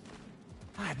truth?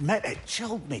 I admit it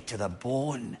chilled me to the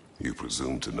bone. You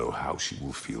presume to know how she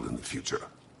will feel in the future.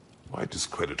 Why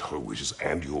discredit her wishes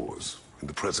and yours in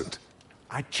the present?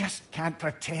 I just can't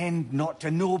pretend not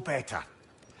to know better.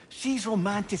 She's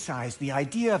romanticized the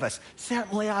idea of us.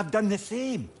 Certainly I've done the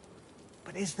same.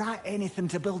 But is that anything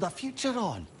to build a future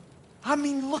on? I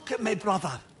mean, look at me,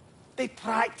 brother. Be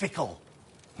practical.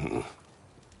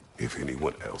 If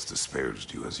anyone else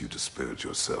disparaged you as you disparaged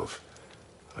yourself,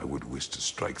 I would wish to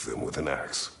strike them with an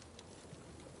axe.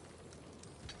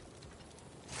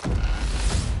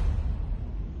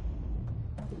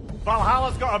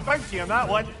 Valhalla's got a bounty on that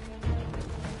one.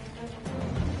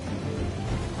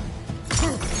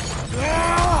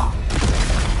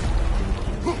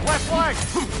 Left leg!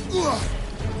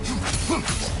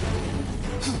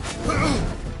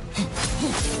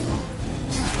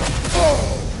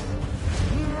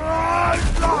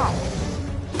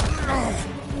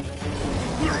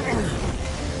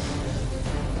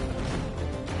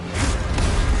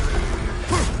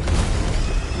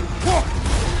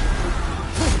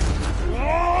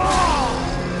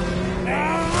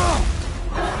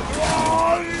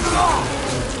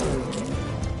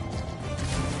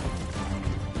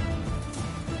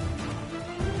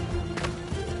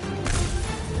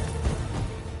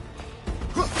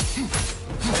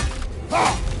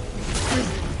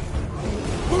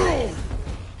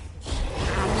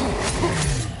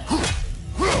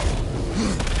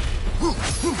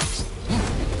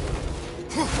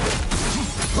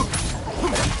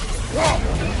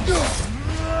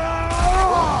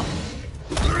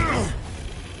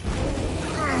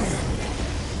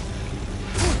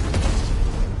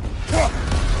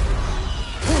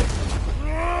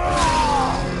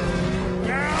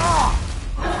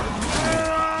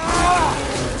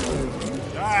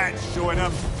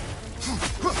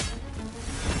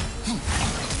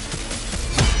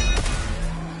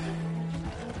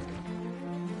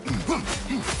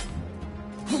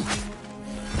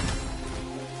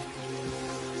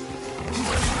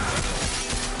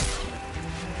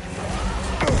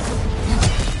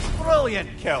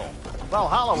 Brilliant kill.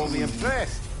 Valhalla will be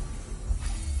impressed.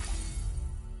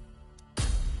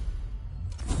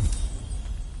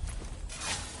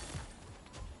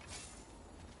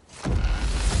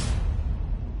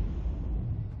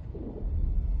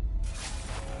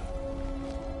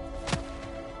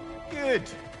 Good.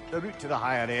 The route to the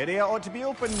higher area ought to be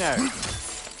open now.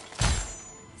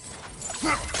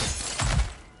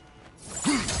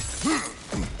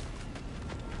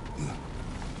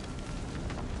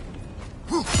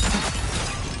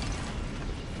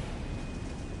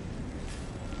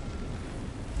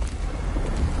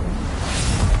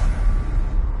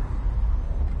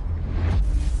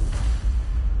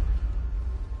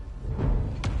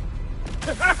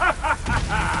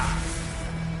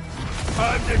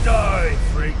 Time to die,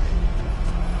 freak!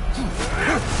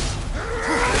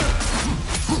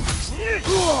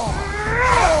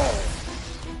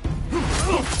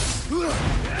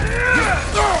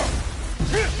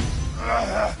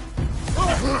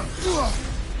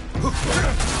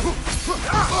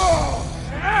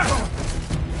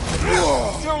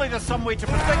 Surely there's some way to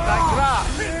protect that grass.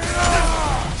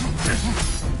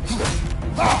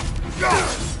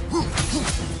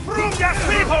 Prove your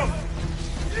people!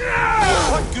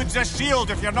 What good's a shield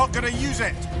if you're not going to use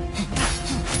it?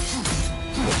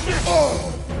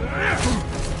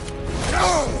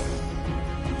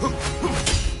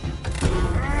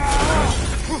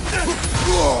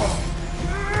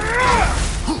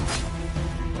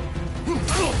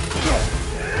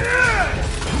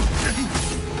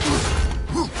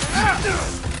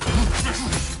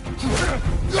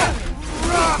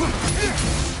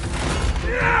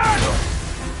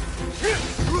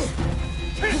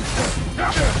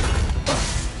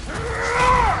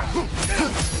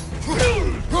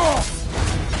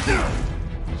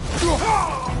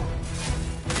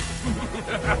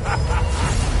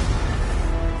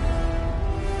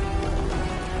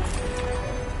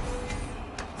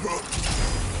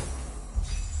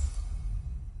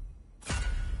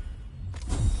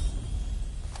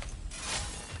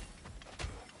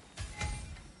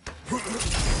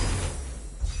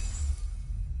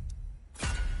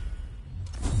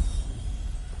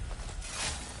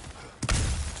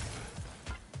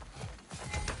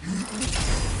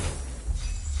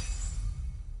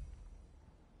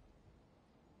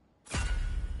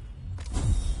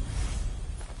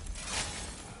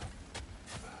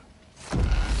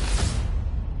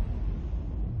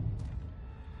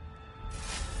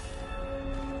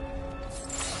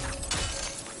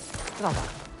 Brother,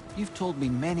 you've told me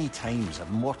many times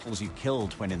of mortals you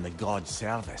killed when in the god's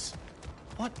service.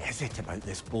 What is it about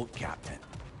this boat captain?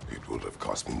 It would have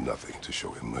cost me nothing to show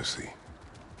him mercy.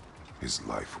 His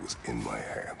life was in my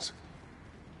hands.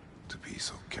 To be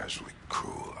so casually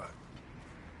cruel,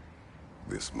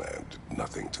 This man did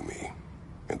nothing to me,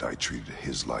 and I treated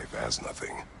his life as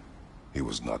nothing. He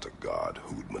was not a god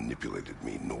who'd manipulated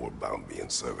me nor bound me in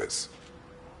service.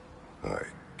 I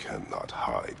cannot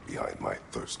hide behind my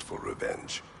thirst for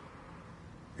revenge.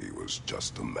 He was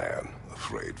just a man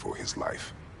afraid for his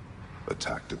life,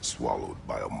 attacked and swallowed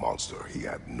by a monster he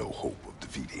had no hope of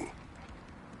defeating.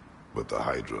 But the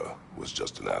Hydra was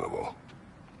just an animal.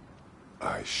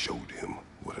 I showed him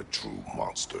what a true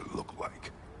monster looked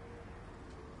like.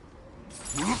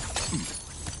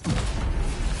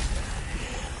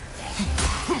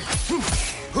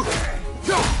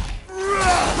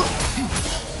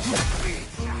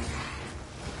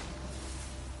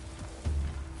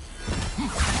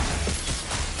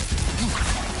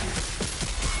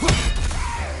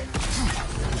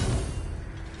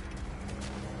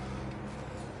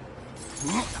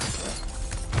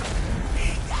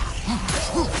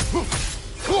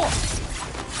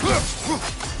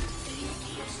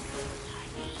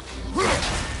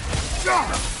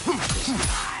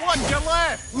 What's your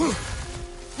left?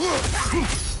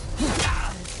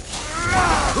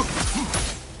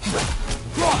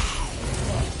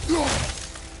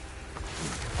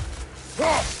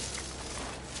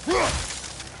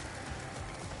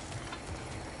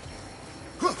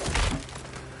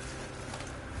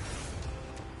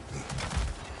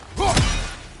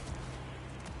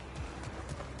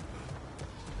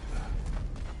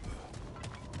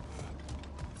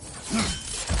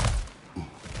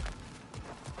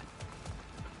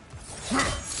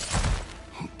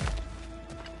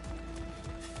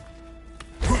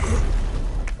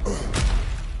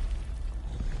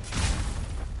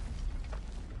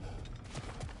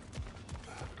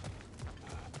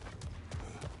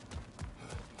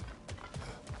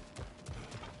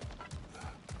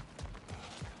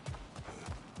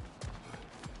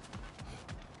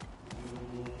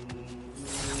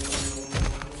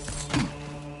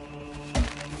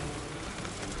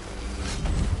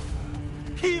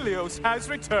 Helios has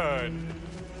returned.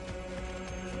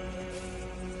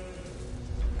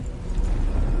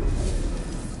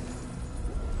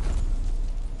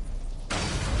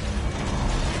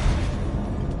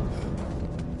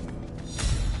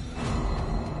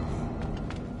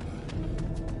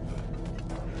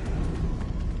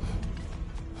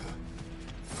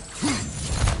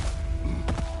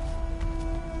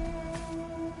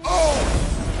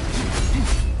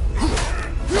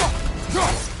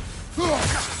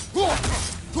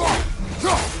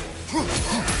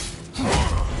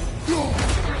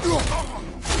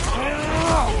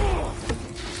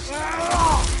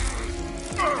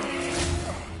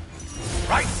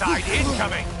 Right side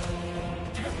incoming!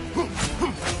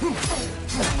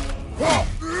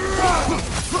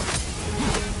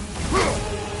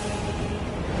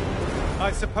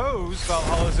 I suppose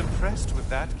Valhalla's impressed with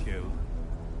that kill.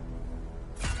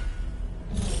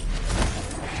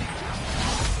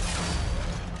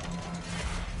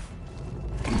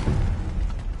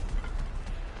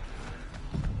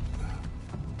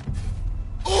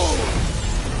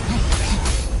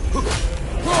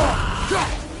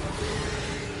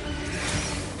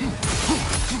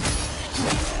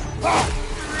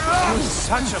 You're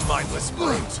such a mindless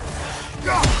brute!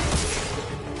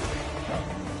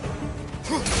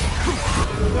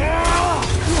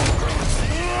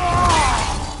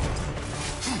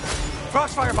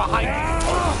 Crossfire behind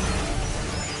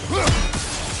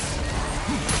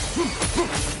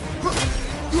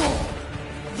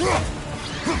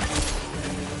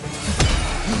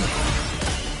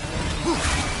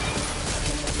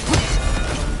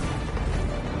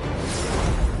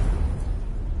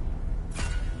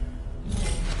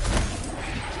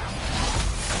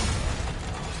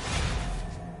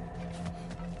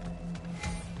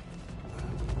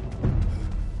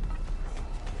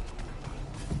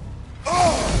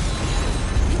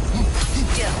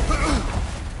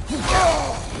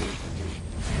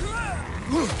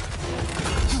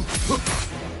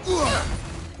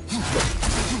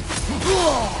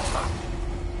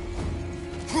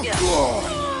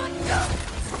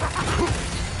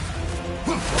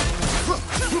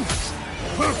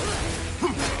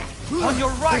On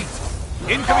your right!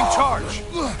 Incoming charge!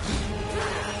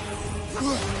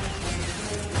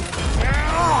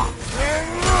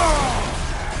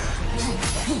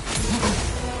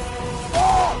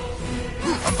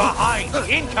 From behind!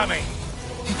 Incoming!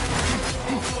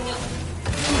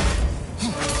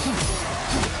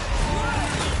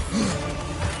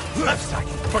 Left side!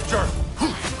 Butcher!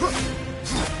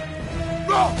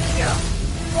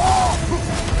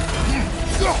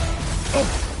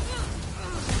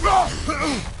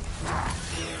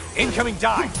 Incoming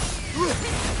dive!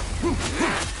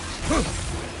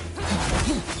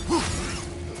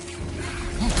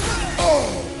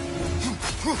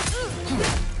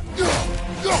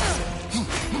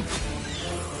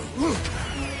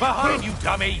 Behind you,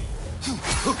 dummy!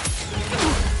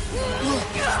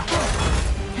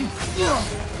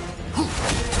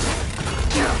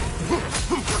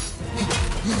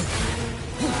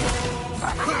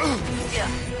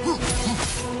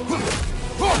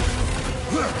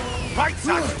 Right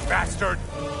side, you bastard! bastard!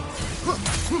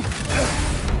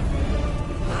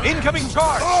 Incoming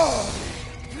charge!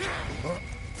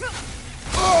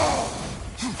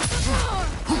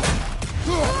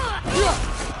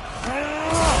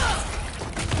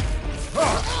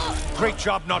 Great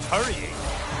job not hurrying.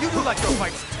 You do like your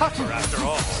fights tougher after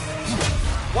all.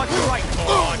 What's right,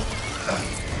 moron?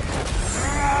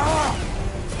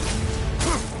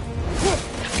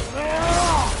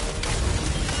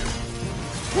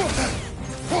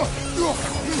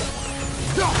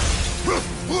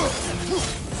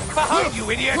 Behind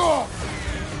you, idiot!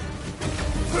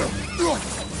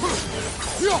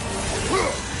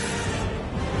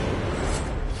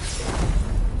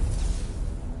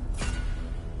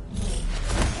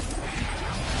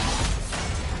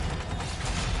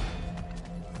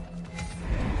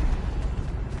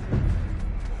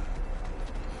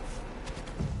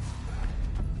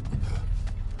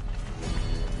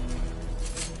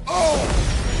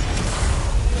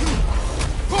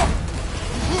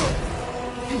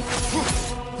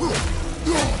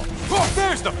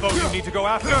 There's the foe you need to go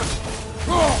after!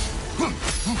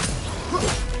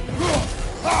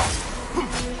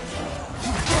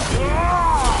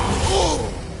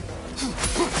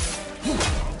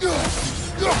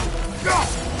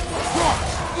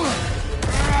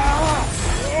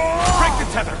 Break the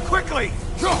tether, quickly!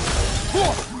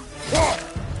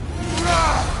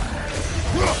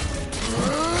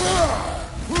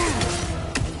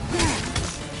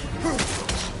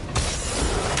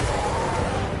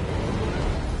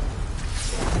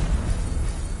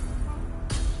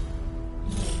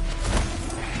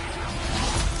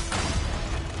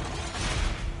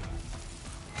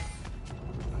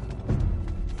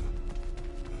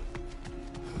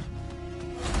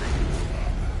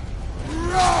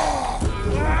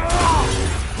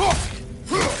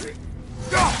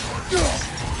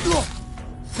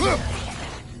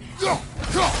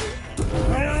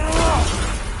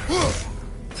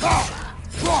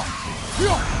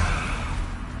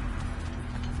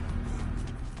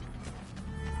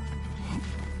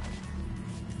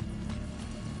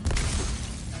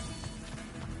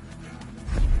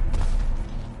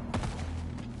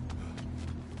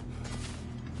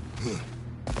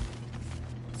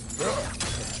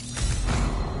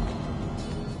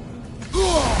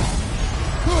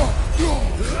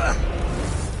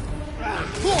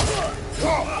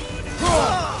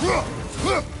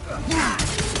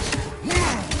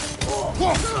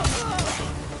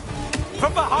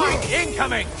 From behind,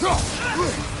 incoming!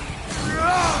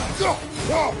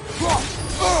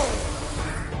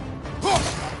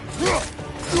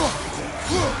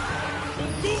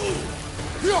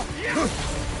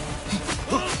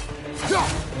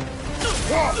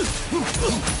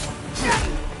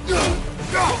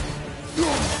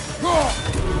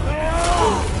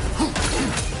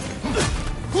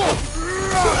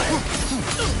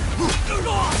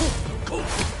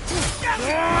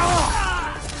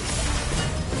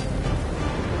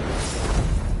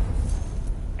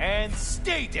 And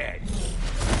stay dead!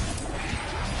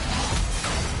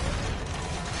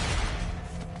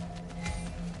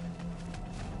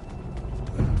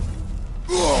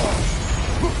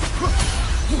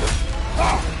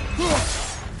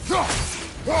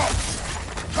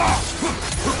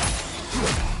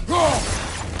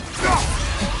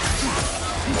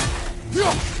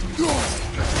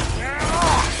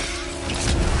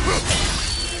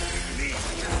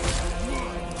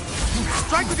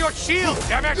 Strike with your shield,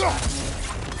 damn it!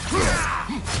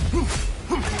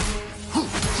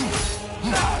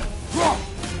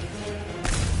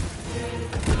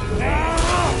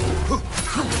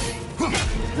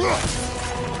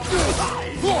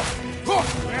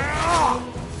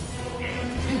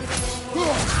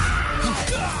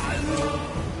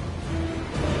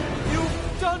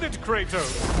 You've done it,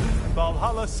 Kratos!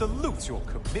 Valhalla salutes your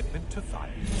commitment to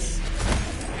violence.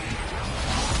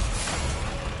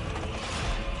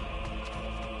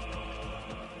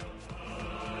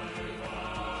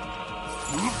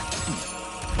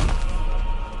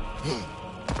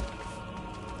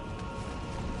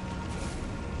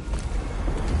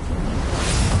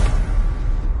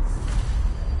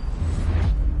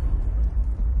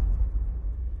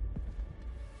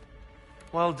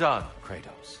 Well done,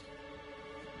 Kratos.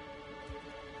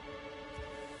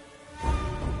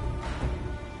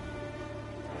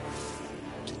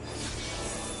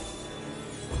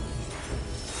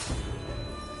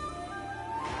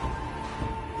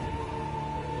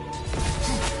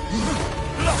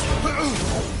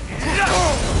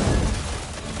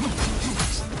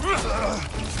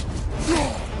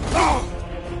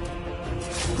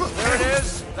 There it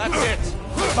is. That's it.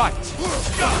 Fight.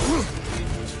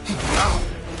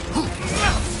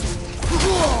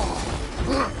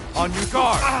 On your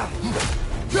guard!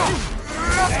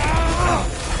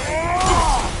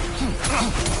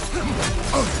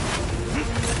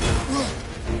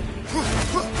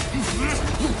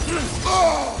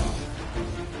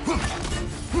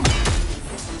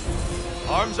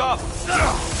 Arms up!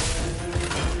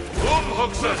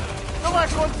 Umhuxen! The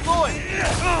last one's going!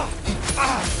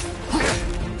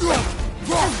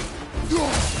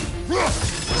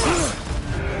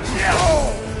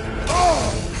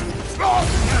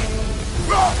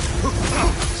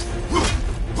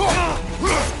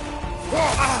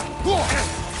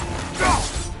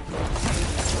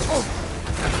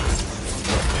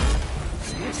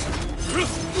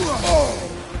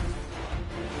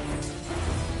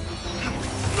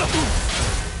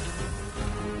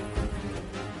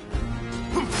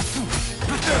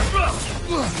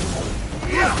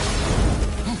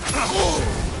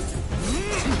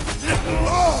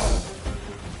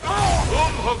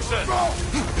 Umhuxen!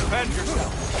 Defend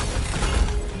yourself!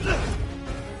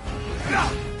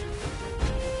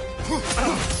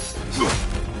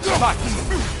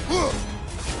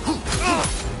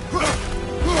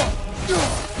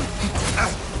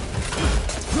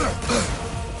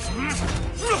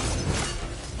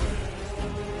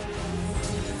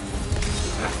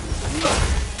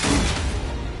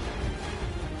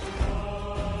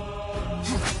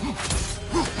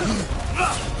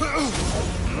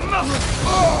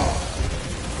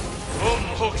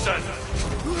 Umhuxen!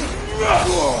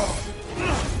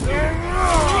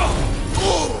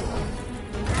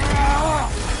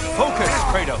 Focus,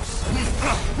 Kratos!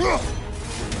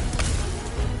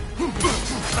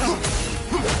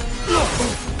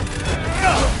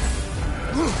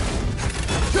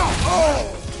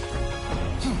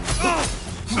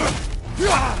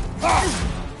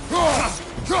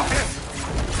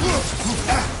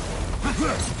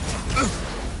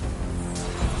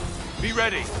 Be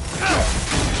ready!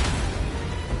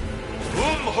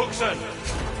 Umhuxen!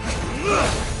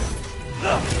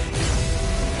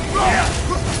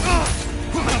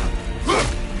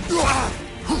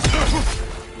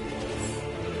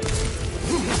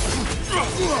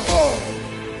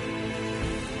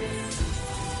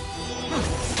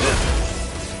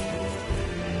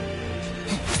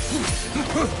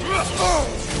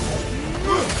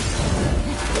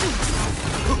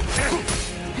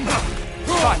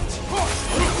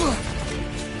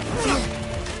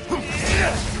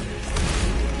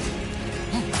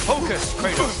 Focus,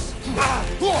 Kratos!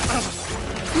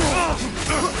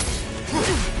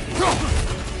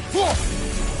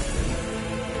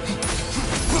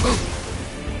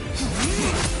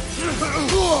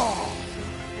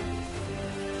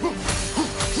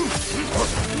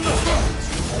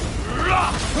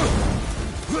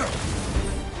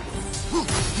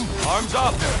 Arms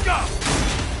up!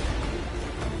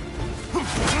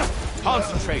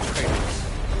 Concentrate, Kratos.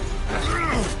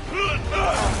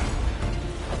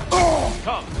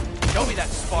 Come, show me that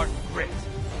Spartan grit.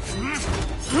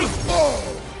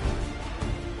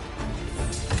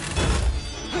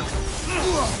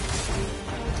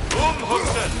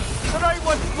 Umhuxen! The right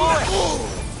one's mine!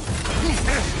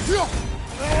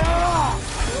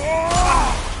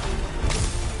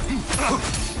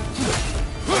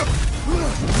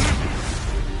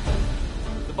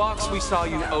 The box we saw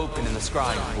you open in the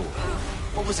scrying pool.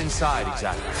 What was inside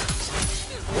exactly?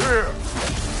 Fear,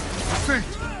 deceit,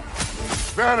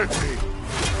 vanity,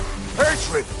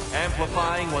 hatred.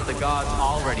 Amplifying what the gods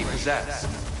already possess.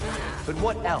 But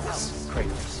what else,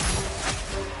 Kratos?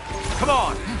 Come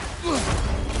on!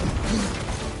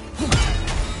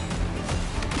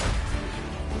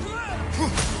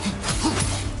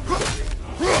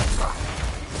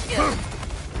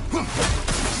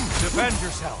 Defend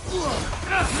yourself!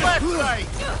 Left side!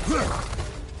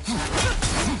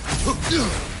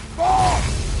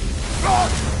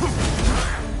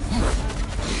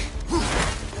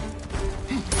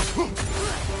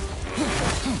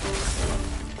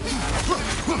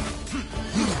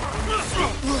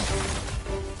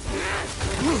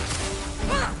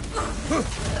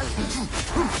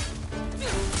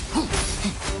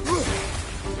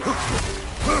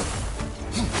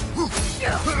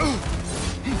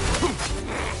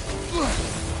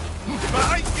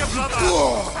 Behind you, brother!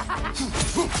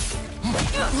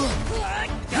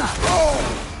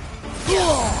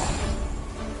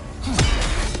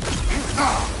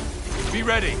 Be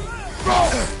ready!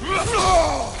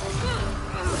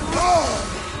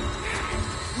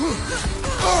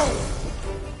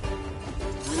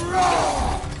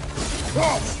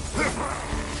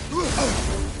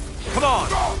 Come on!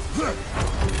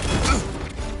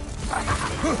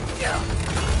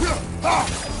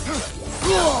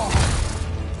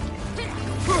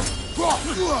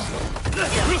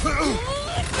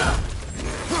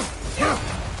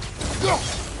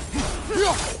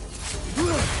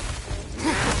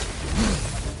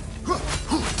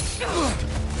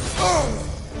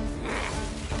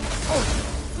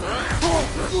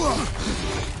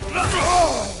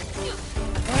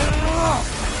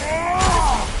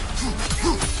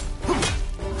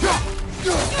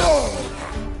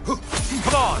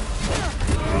 Come on!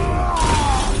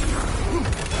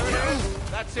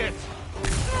 That's it!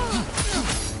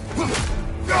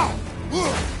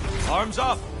 Arms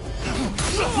up!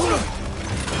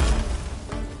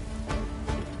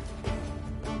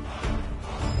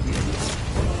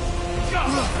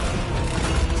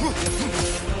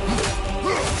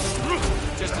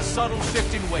 Just a subtle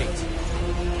shift in weight.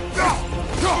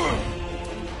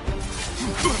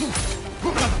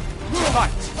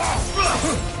 Fight!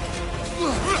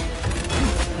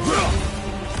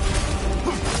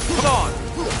 Come on!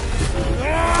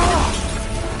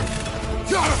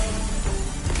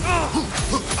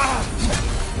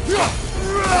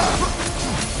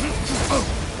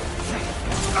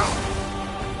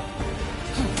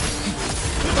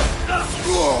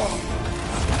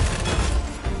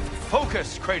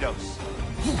 Focus, Kratos!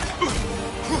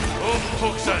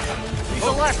 He's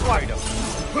the last one!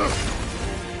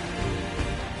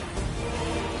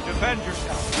 Defend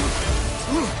yourself!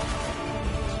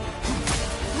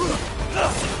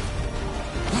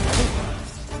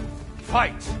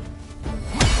 Fight!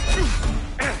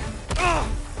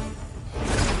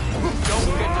 Don't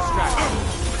get distracted.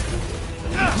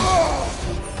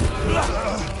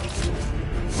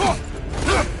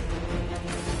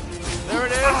 There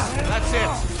it is. That's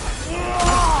it.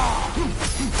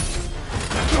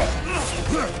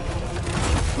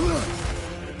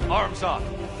 Arms up.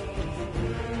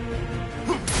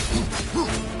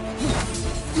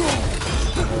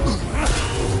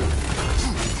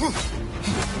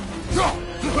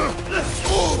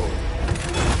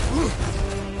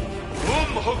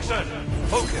 Hookson!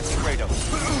 Focus, Kratos.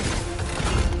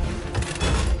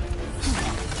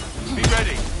 Be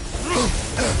ready.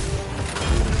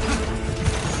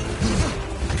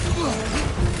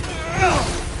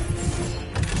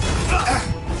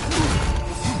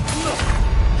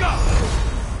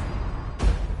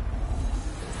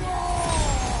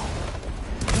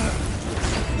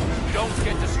 Don't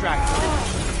get distracted.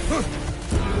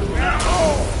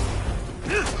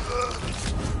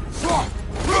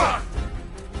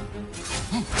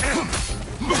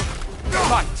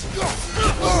 Fight!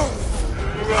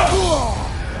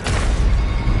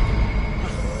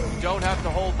 You don't have to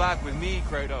hold back with me,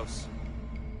 Kratos.